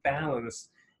seems balanced,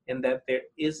 and that there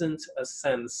isn't a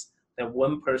sense that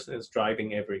one person is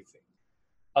driving everything.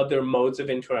 Other modes of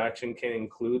interaction can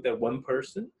include that one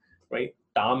person, right,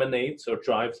 dominates or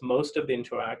drives most of the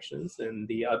interactions, and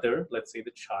the other, let's say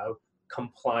the child,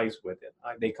 complies with it.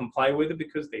 They comply with it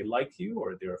because they like you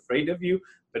or they're afraid of you,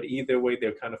 but either way,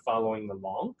 they're kind of following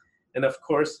along. And of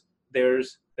course,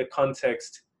 there's the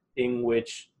context in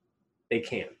which they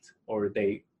can't, or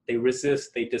they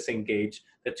resist, they disengage,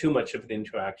 that too much of the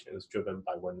interaction is driven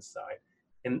by one side.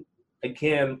 And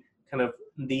again, kind of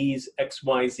these X,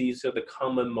 Y, Z's are the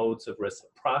common modes of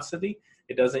reciprocity.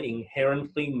 It doesn't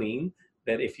inherently mean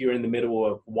that if you're in the middle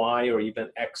of Y or even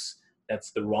X,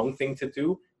 that's the wrong thing to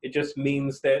do. It just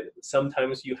means that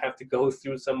sometimes you have to go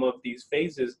through some of these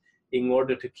phases in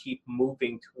order to keep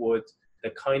moving towards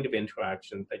the kind of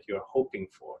interaction that you're hoping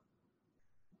for.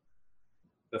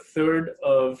 The third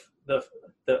of the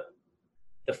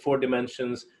 4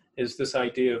 dimensions is this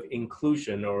idea of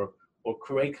inclusion, or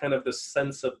create kind of the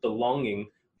sense of belonging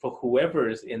for whoever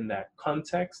is in that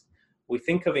context. We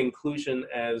think of inclusion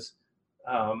as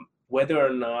whether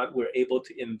or not we're able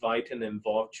to invite and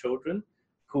involve children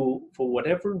who, for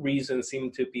whatever reason,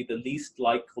 seem to be the least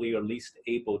likely or least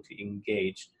able to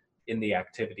engage in the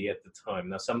activity at the time.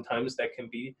 Now, sometimes that can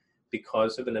be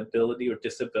because of an ability or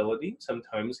disability.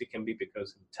 Sometimes it can be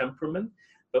because of temperament.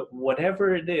 But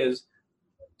whatever it is,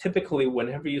 typically,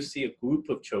 whenever you see a group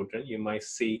of children, you might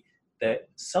see that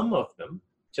some of them,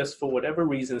 just for whatever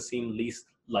reason, seem least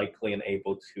likely and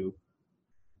able to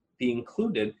be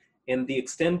included, and the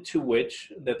extent to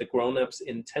which that the grown-ups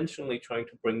intentionally trying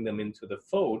to bring them into the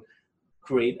fold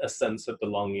create a sense of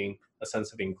belonging, a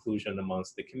sense of inclusion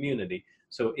amongst the community.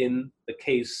 So in the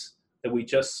case that we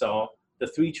just saw, the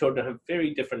 3 children have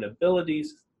very different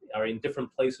abilities, are in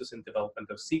different places in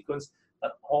developmental sequence,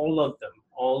 but all of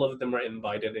them are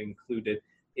invited and included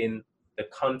in the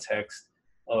context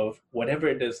of whatever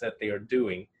it is that they are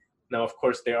doing. Now, of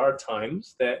course, there are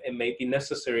times that it may be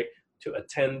necessary to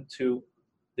attend to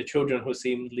the children who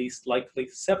seem least likely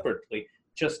separately,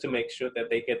 just to make sure that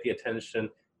they get the attention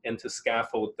and to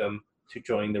scaffold them to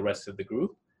join the rest of the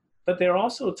group. But there are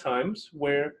also times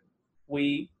where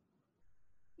we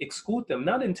exclude them,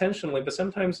 not intentionally, but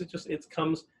sometimes it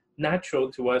comes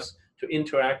natural to us to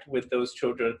interact with those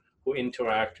children who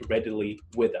interact readily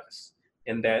with us.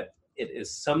 And that it is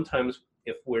sometimes,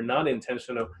 if we're not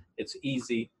intentional, it's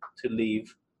easy to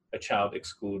leave a child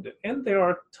excluded. And there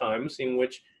are times in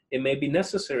which it may be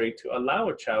necessary to allow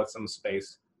a child some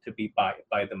space to be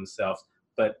by themselves,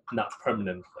 but not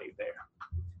permanently there.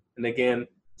 And again,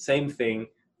 same thing,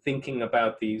 thinking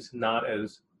about these not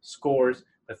as scores,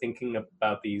 but thinking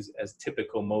about these as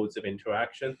typical modes of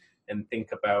interaction, and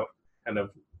think about kind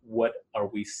of what are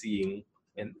we seeing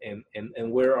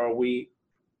and where are we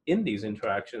in these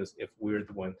interactions if we're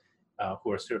the one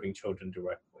who are serving children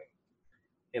directly.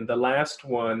 And the last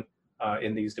one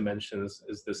in these dimensions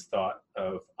is this thought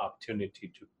of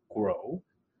opportunity to grow.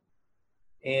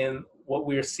 And what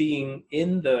we're seeing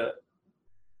in the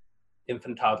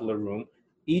infant toddler room,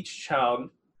 each child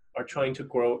are trying to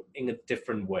grow in a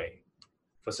different way.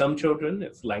 For some children,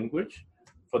 it's language.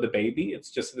 For the baby,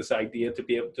 it's just this idea to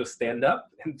be able to stand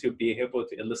up and to be able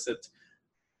to elicit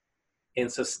and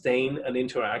sustain an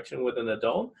interaction with an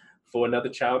adult. For another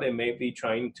child, it may be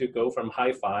trying to go from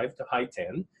high 5 to high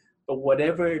 10. But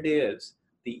whatever it is,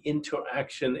 the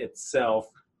interaction itself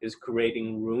is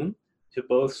creating room to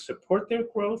both support their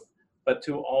growth, but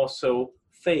to also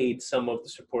fade some of the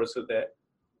support so that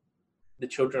the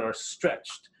children are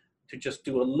stretched to just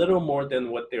do a little more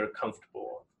than what they're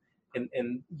comfortable with.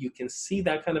 And you can see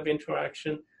that kind of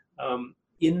interaction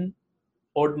in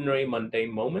ordinary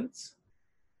mundane moments.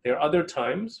 There are other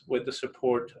times with the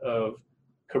support of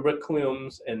curriculum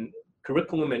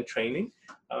and training.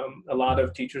 A lot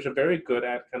of teachers are very good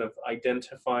at kind of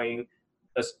identifying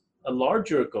a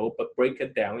larger goal, but break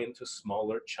it down into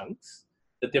smaller chunks.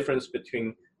 The difference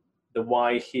between the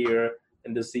Y here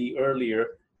and the Z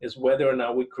earlier is whether or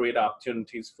not we create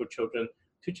opportunities for children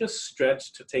to just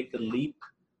stretch, to take a leap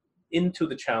into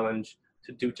the challenge,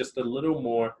 to do just a little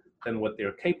more than what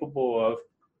they're capable of.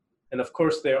 And of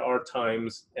course, there are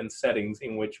times and settings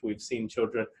in which we've seen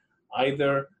children,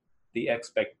 either the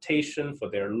expectation for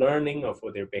their learning or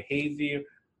for their behavior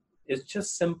is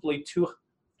just simply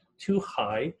too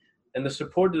high, and the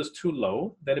support is too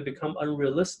low, that it becomes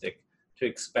unrealistic to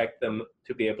expect them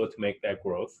to be able to make that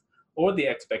growth, or the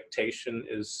expectation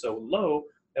is so low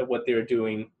that what they're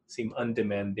doing seem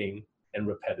undemanding and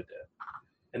repetitive.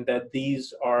 And that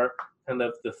these are kind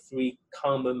of the three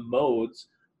common modes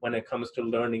when it comes to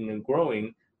learning and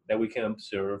growing that we can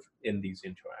observe in these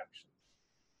interactions.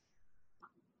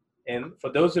 And for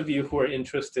those of you who are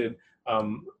interested,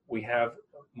 we have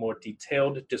more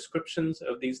detailed descriptions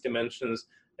of these dimensions,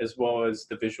 as well as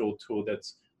the visual tool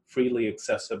that's freely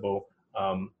accessible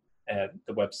at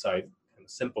the website,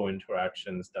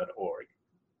 simpleinteractions.org.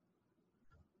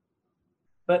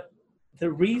 But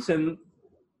the reason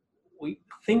we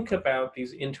think about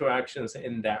these interactions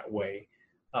in that way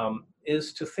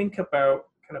is to think about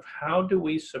kind of how do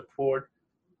we support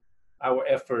our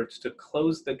efforts to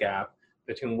close the gap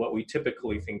between what we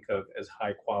typically think of as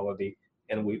high quality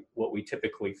and what we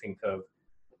typically think of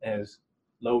as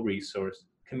low resource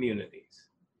communities.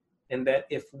 And that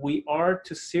if we are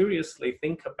to seriously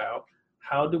think about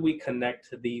how do we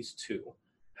connect these two,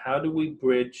 how do we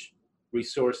bridge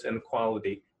resource and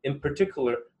quality, in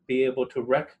particular, be able to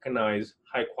recognize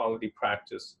high quality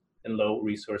practice in low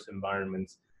resource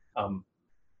environments,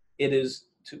 it is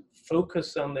to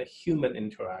focus on the human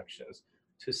interactions,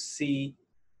 to see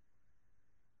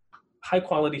high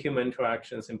quality human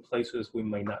interactions in places we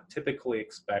may not typically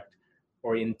expect,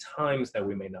 or in times that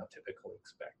we may not typically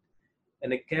expect.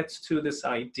 And it gets to this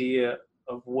idea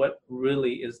of what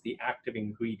really is the active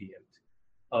ingredient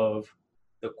of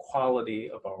the quality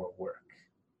of our work.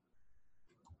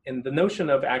 And the notion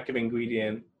of active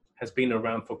ingredient has been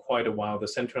around for quite a while. The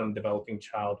Center on the Developing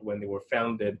Child, when they were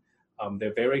founded,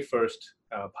 their very first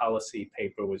policy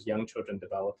paper was young children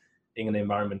developing an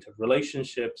environment of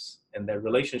relationships, and that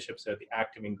relationships are the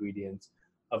active ingredients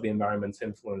of the environment's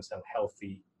influence on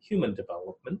healthy human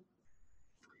development.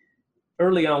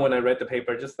 Early on when I read the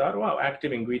paper, I just thought, wow,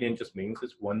 active ingredient just means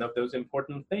it's one of those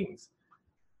important things.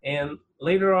 And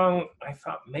later on, I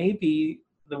thought maybe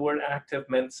the word active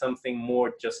meant something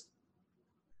more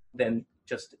than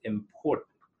just important.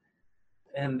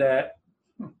 And that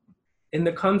in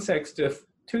the context of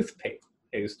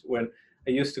toothpaste, when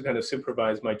I used to kind of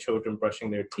supervise my children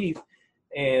brushing their teeth,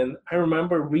 and I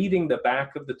remember reading the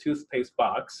back of the toothpaste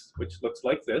box, which looks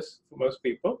like this for most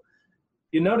people.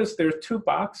 You notice there are two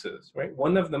boxes, right?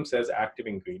 One of them says active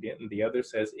ingredient and the other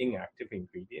says inactive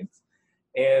ingredients.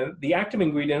 And the active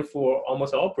ingredient for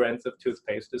almost all brands of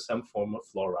toothpaste is some form of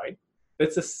fluoride.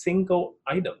 It's a single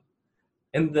item.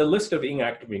 And the list of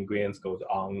inactive ingredients goes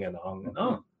on and on and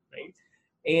on, right?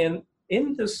 And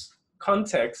in this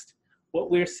context,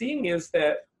 what we're seeing is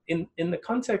that in the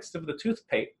context of the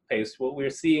toothpaste, what we're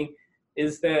seeing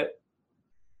is that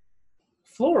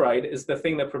fluoride is the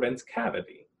thing that prevents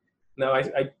cavity. Now,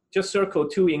 I just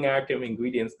circled two inactive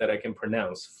ingredients that I can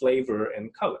pronounce, flavor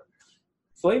and color.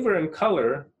 Flavor and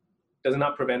color does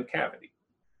not prevent cavity,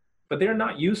 but they're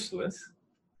not useless,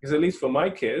 because at least for my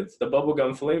kids, the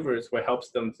bubblegum flavor is what helps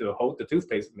them to hold the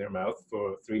toothpaste in their mouth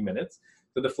for 3 minutes.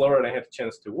 So the fluoride, I have a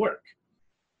chance to work.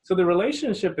 So the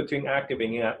relationship between active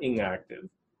and inactive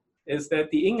is that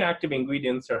the inactive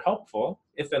ingredients are helpful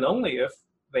if and only if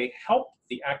they help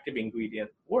the active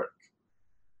ingredient work.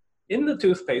 In the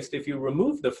toothpaste, if you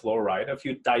remove the fluoride, if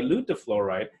you dilute the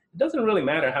fluoride, it doesn't really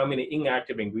matter how many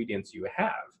inactive ingredients you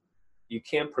have. You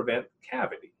can't prevent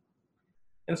cavity.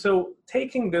 And so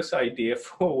taking this idea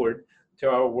forward to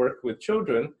our work with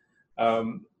children,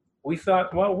 we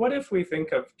thought, well, what if we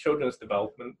think of children's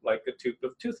development like a tube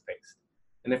of toothpaste?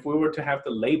 And if we were to have to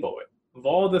label it, of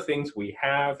all the things we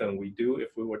have and we do, if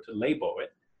we were to label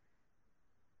it,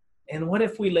 and what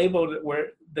if we labeled it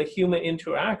where the human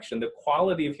interaction, the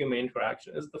quality of human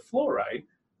interaction is the fluoride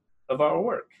of our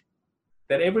work?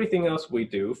 That everything else we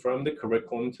do, from the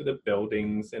curriculum to the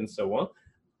buildings and so on,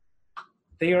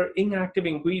 they are inactive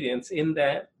ingredients in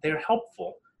that they're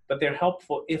helpful, but they're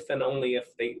helpful if and only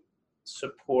if they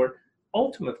support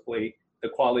ultimately the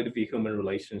quality of the human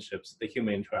relationships, the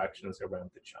human interactions around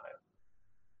the child.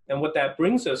 And what that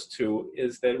brings us to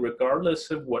is that regardless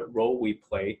of what role we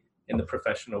play in the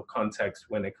professional context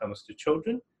when it comes to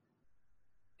children,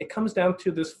 it comes down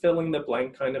to this filling the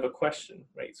blank kind of a question,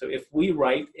 right? So if we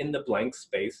write in the blank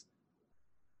space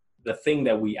the thing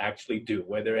that we actually do,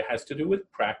 whether it has to do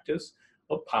with practice,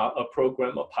 a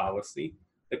program, a policy,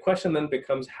 the question then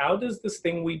becomes, how does this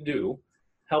thing we do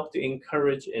help to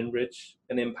encourage, enrich,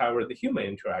 and empower the human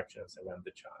interactions around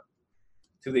the child?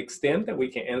 To the extent that we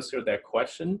can answer that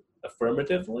question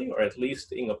affirmatively, or at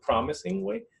least in a promising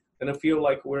way, then I feel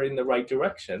like we're in the right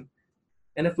direction.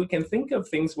 And if we can think of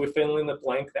things we fill in the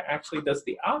blank that actually does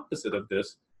the opposite of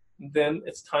this, then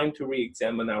it's time to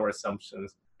re-examine our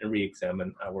assumptions and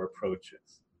re-examine our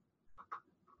approaches.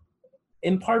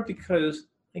 In part because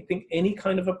I think any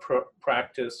kind of a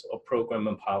practice or program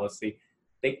and policy,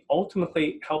 they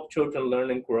ultimately help children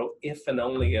learn and grow if and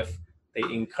only if they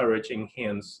encourage,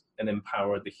 enhance, and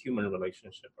empower the human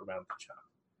relationship around the child.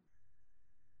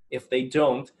 If they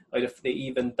don't, or if they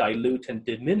even dilute and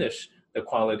diminish the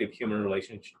quality of human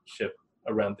relationship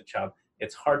around the child,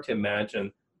 it's hard to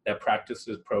imagine that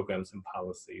practices, programs, and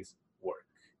policies work.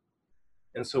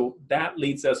 And so that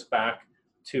leads us back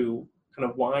to kind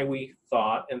of why we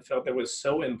thought and felt it was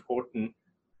so important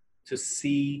to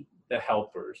see the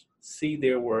helpers, see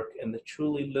their work, and to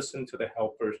truly listen to the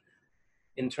helpers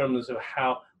in terms of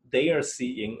how they are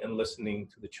seeing and listening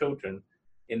to the children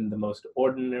in the most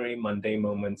ordinary, mundane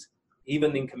moments,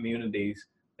 even in communities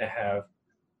that have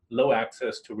low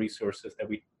access to resources that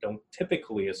we don't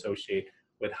typically associate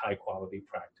with high quality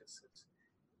practices.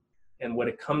 And what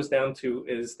it comes down to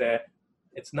is that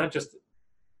it's not just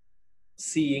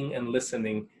seeing and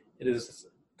listening, it is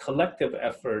a collective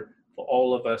effort for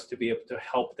all of us to be able to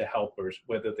help the helpers,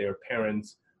 whether they're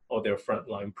parents or they're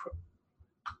frontline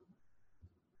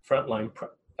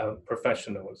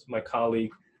professionals. My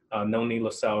colleague, Noni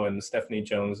Lassalle and Stephanie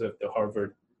Jones of the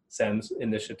Harvard SENS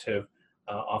initiative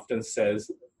often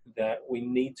says that we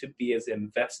need to be as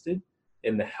invested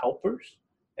in the helpers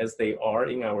as they are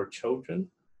in our children,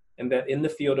 and that in the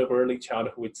field of early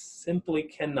childhood, we simply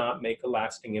cannot make a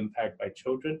lasting impact by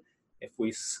children if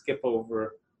we skip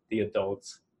over the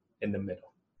adults in the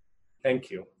middle. Thank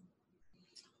you.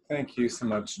 Thank you so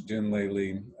much, Junlei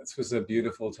Lee. This was a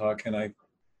beautiful talk, and I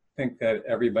think that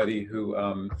everybody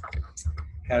who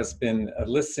has been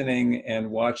listening and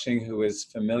watching, who is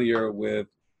familiar with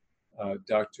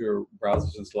Dr.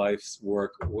 Brazelton's life's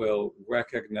work, will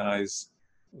recognize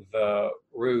the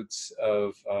roots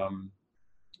of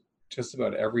just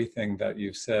about everything that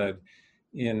you've said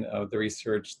in the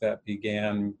research that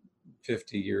began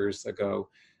 50 years ago.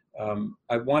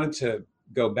 I wanted to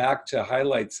go back to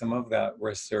highlight some of that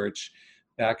research.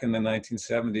 Back in the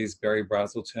 1970s, Barry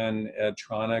Brazelton, Ed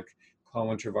Tronick,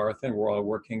 Colin Trevarthen were all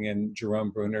working in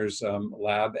Jerome Bruner's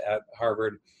lab at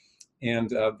Harvard. And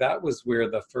that was where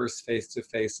the first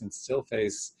face-to-face and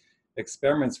still-face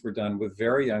experiments were done with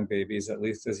very young babies, at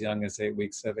least as young as 8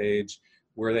 weeks of age,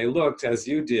 where they looked, as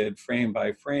you did, frame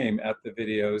by frame at the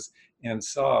videos and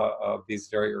saw these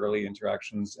very early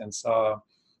interactions and saw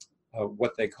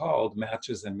what they called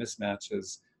matches and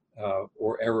mismatches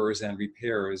or errors and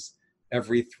repairs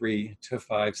every 3 to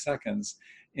 5 seconds.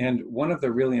 And one of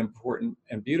the really important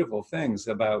and beautiful things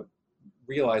about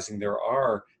realizing there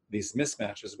are these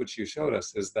mismatches, which you showed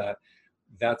us, is that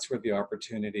that's where the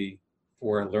opportunity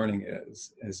for learning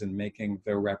is in making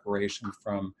the reparation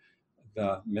from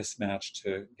the mismatch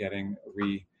to getting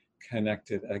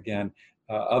reconnected again.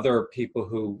 Other people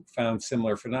who found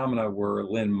similar phenomena were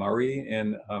Lynn Murray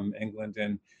in England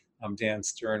and Dan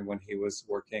Stern when he was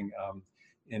working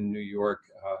in New York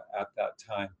at that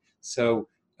time. So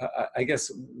I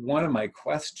guess one of my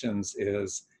questions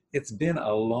is, it's been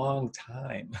a long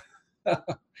time.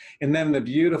 And then the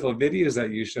beautiful videos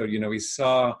that you showed, you know, we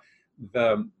saw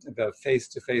the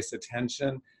face-to-face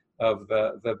attention of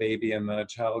the baby and the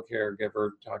child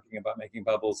caregiver talking about making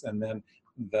bubbles, and then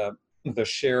the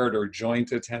shared or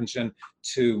joint attention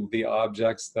to the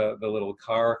objects, the little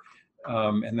car,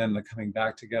 and then the coming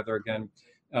back together again.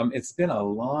 It's been a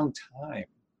long time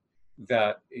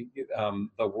that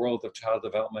the world of child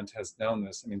development has known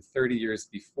this. I mean, 30 years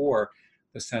before,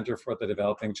 the Center for the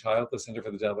Developing Child, the Center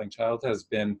for the Developing Child has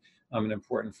been an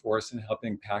important force in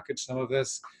helping package some of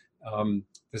this.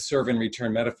 The serve and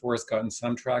return metaphor has gotten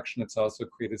some traction. It's also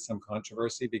created some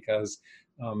controversy because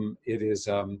it is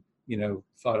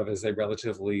thought of as a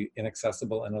relatively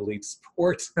inaccessible and elite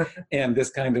sport. And this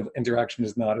kind of interaction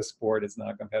is not a sport, it's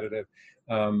not competitive.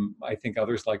 I think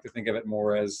others like to think of it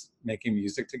more as making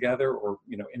music together or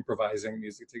improvising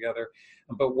music together.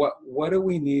 But what do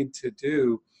we need to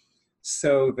do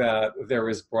so that there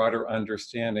is broader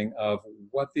understanding of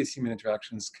what these human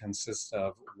interactions consist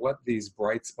of, what these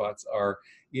bright spots are,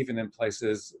 even in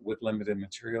places with limited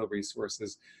material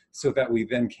resources, so that we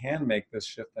then can make this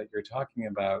shift that you're talking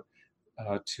about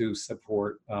to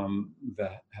support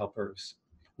the helpers,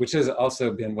 which has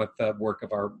also been what the work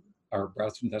of our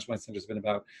Brazelton Touchpoints Center has been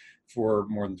about for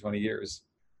more than 20 years.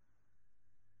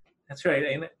 That's right.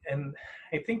 And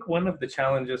I think one of the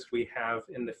challenges we have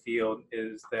in the field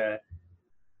is that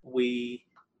we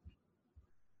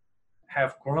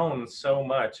have grown so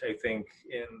much, I think,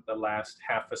 in the last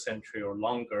half a century or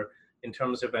longer in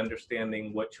terms of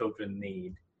understanding what children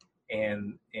need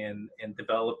and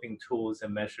developing tools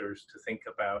and measures to think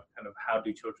about kind of how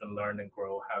do children learn and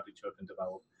grow, how do children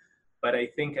develop. But I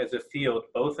think as a field,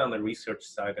 both on the research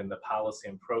side and the policy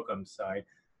and program side,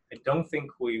 I don't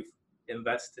think we've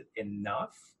invested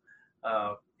enough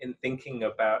in thinking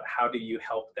about how do you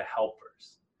help the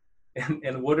helpers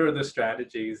and what are the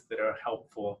strategies that are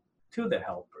helpful to the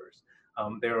helpers.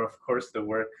 There are, of course, the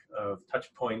work of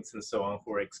touch points and so on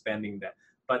who are expanding that.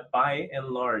 But by and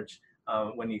large,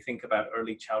 when you think about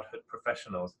early childhood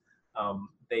professionals,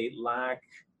 they lack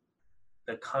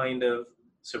the kind of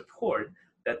support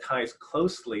that ties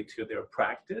closely to their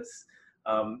practice.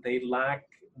 They lack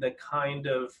the kind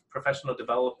of professional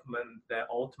development that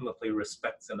ultimately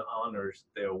respects and honors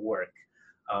their work.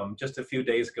 Just a few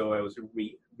days ago, I was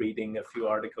reading a few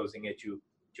articles in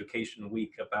Education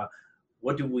Week about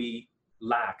what do we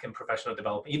lack in professional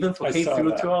development, even for K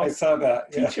through 12 I saw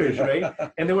that. teachers, right?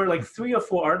 And there were like 3 or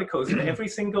 4 articles, and every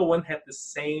single one had the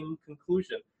same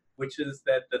conclusion, which is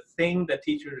that the thing that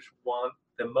teachers want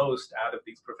the most out of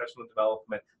these professional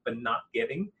development, but not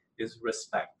getting, is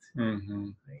respect. Mm-hmm.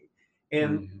 Right?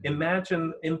 And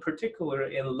imagine, in particular,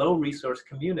 in low-resource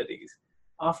communities,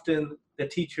 often the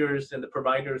teachers and the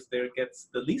providers there gets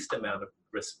the least amount of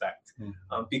respect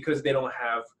because they don't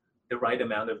have the right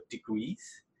amount of degrees,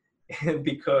 and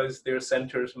because their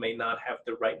centers may not have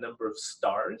the right number of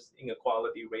stars in a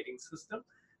quality rating system.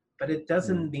 But it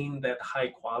doesn't mean that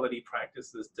high-quality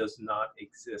practices does not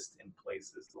exist in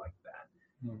places like that.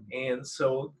 And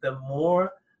so the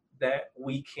more that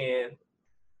we can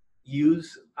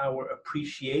use our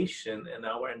appreciation and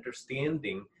our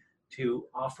understanding to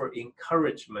offer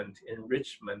encouragement,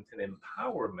 enrichment, and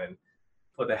empowerment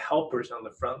for the helpers on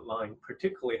the front line,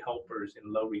 particularly helpers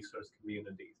in low-resource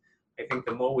communities, I think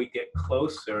the more we get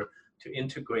closer to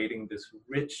integrating this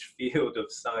rich field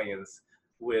of science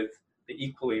with the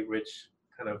equally rich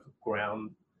kind of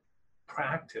ground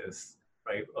practice,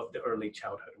 right, of the early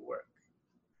childhood work.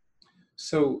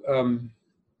 So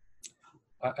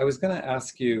I was going to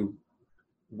ask you,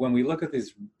 when we look at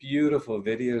these beautiful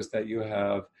videos that you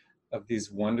have of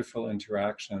these wonderful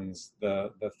interactions,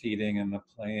 the feeding and the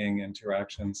playing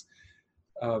interactions,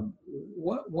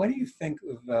 what do you think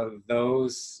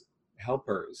those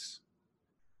helpers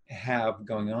have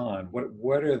going on?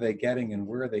 What are they getting and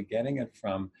where are they getting it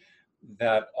from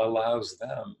that allows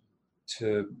them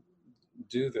to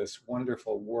do this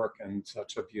wonderful work in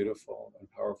such a beautiful and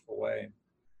powerful way?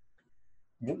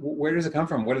 Where does it come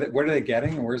from? What are they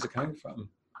getting and where is it coming from?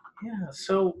 Yeah,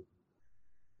 so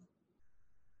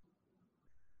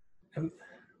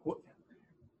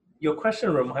your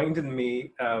question reminded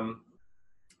me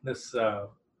this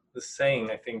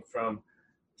saying, I think, from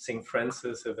St.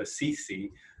 Francis of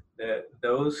Assisi, that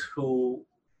those who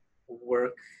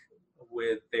work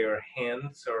with their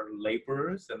hands are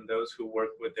laborers, and those who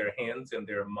work with their hands and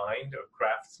their mind are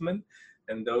craftsmen,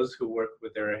 and those who work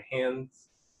with their hands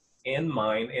and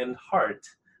mind and heart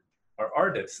are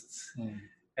artists.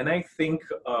 And I think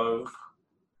of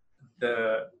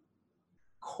the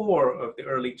core of the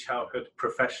early childhood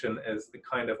profession as the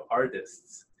kind of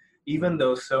artists, even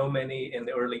though so many in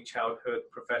the early childhood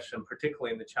profession,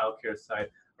 particularly in the childcare side,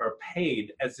 are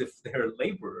paid as if they're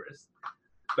laborers.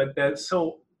 But that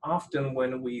so often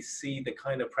when we see the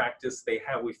kind of practice they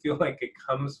have, we feel like it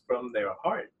comes from their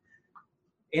heart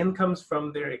and comes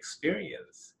from their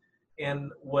experience.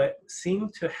 And what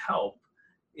seemed to help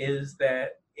is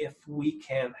that if we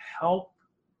can help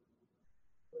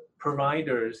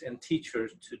providers and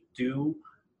teachers to do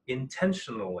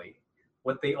intentionally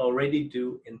what they already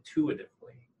do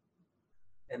intuitively.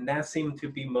 And that seemed to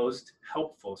be most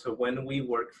helpful. So when we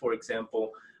work, for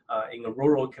example, in a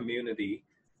rural community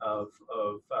of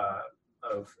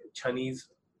Chinese,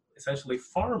 essentially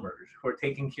farmers who are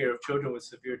taking care of children with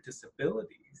severe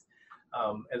disabilities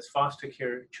as foster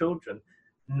care children,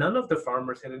 none of the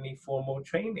farmers had any formal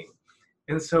training.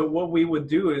 And so what we would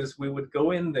do is we would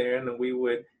go in there and we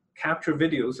would capture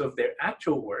videos of their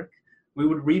actual work. We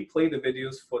would replay the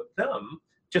videos for them,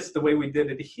 just the way we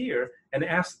did it here, and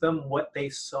ask them what they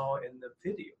saw in the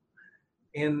video.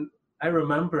 And I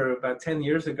remember about 10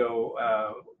 years ago,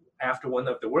 after one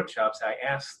of the workshops, I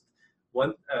asked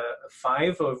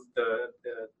 5 of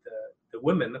the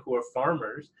women who are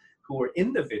farmers who were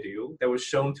in the video that was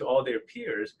shown to all their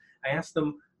peers. I asked them,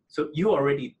 so you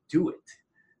already do it.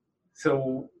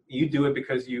 So you do it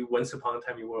because you, once upon a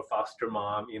time, you were a foster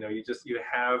mom, you know, you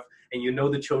have, and you know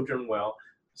the children well.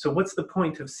 So what's the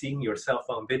point of seeing yourself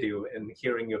on video and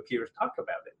hearing your peers talk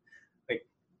about it? Like,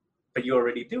 but you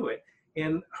already do it.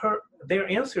 And their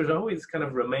answers always kind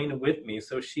of remain with me.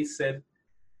 So she said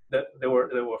that there were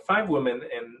 5 women,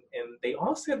 and they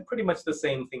all said pretty much the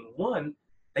same thing. One,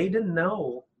 they didn't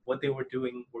know what they were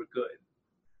doing were good.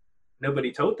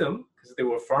 Nobody told them because they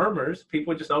were farmers.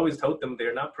 People just always told them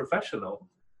they're not professional.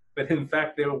 But in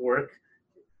fact, their work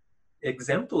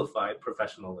exemplified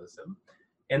professionalism.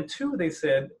 And 2, they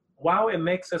said, while it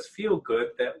makes us feel good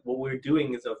that what we're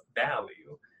doing is of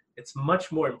value, it's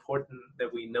much more important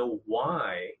that we know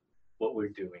why what we're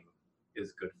doing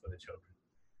is good for the children.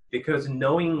 Because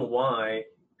knowing why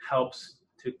helps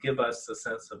to give us a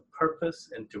sense of purpose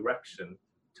and direction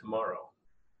tomorrow.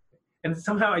 And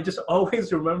somehow I just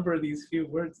always remember these few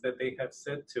words that they have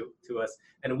said to us.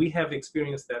 And we have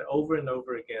experienced that over and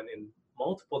over again in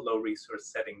multiple low resource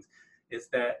settings, is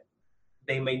that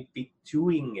they may be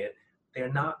doing it.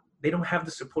 They don't have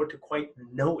the support to quite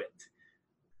know it.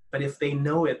 But if they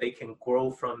know it, they can grow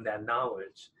from that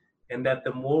knowledge. And that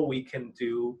the more we can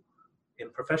do in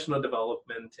professional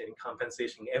development and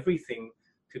compensation, everything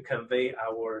to convey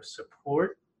our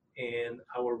support and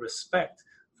our respect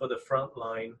for the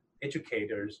frontline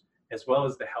educators, as well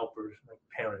as the helpers, like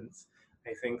parents,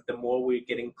 I think the more we're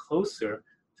getting closer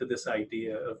to this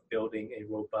idea of building a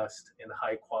robust and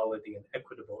high quality and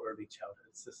equitable early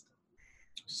childhood system.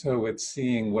 So it's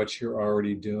seeing what you're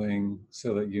already doing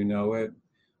so that you know it,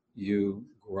 you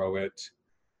grow it,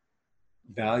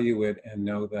 value it, and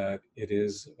know that it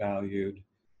is valued,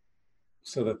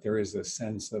 so that there is a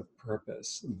sense of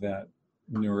purpose that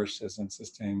nourishes and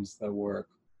sustains the work.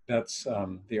 That's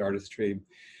the artistry.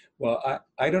 Well,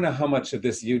 I don't know how much of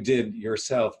this you did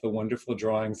yourself, the wonderful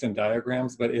drawings and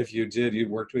diagrams, but if you did, you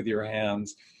worked with your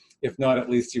hands. If not,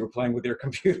 at least you were playing with your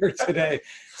computer today.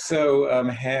 So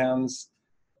hands,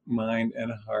 mind,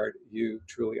 and heart, you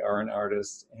truly are an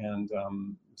artist. And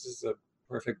this is a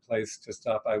perfect place to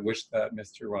stop. I wish that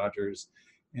Mr. Rogers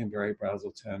and Barry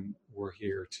Brazelton were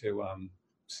here to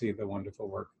see the wonderful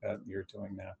work that you're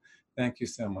doing now. Thank you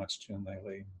so much,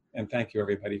 Junlei. And thank you,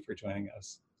 everybody, for joining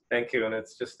us. Thank you, and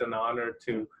it's just an honor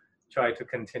to try to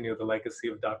continue the legacy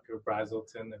of Dr.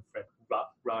 Brazelton and Fred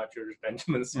Rogers,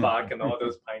 Benjamin Spock, and all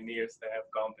those pioneers that have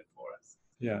gone before us.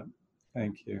 Yeah,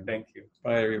 thank you. Thank you.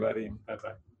 Bye, everybody.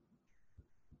 Bye-bye.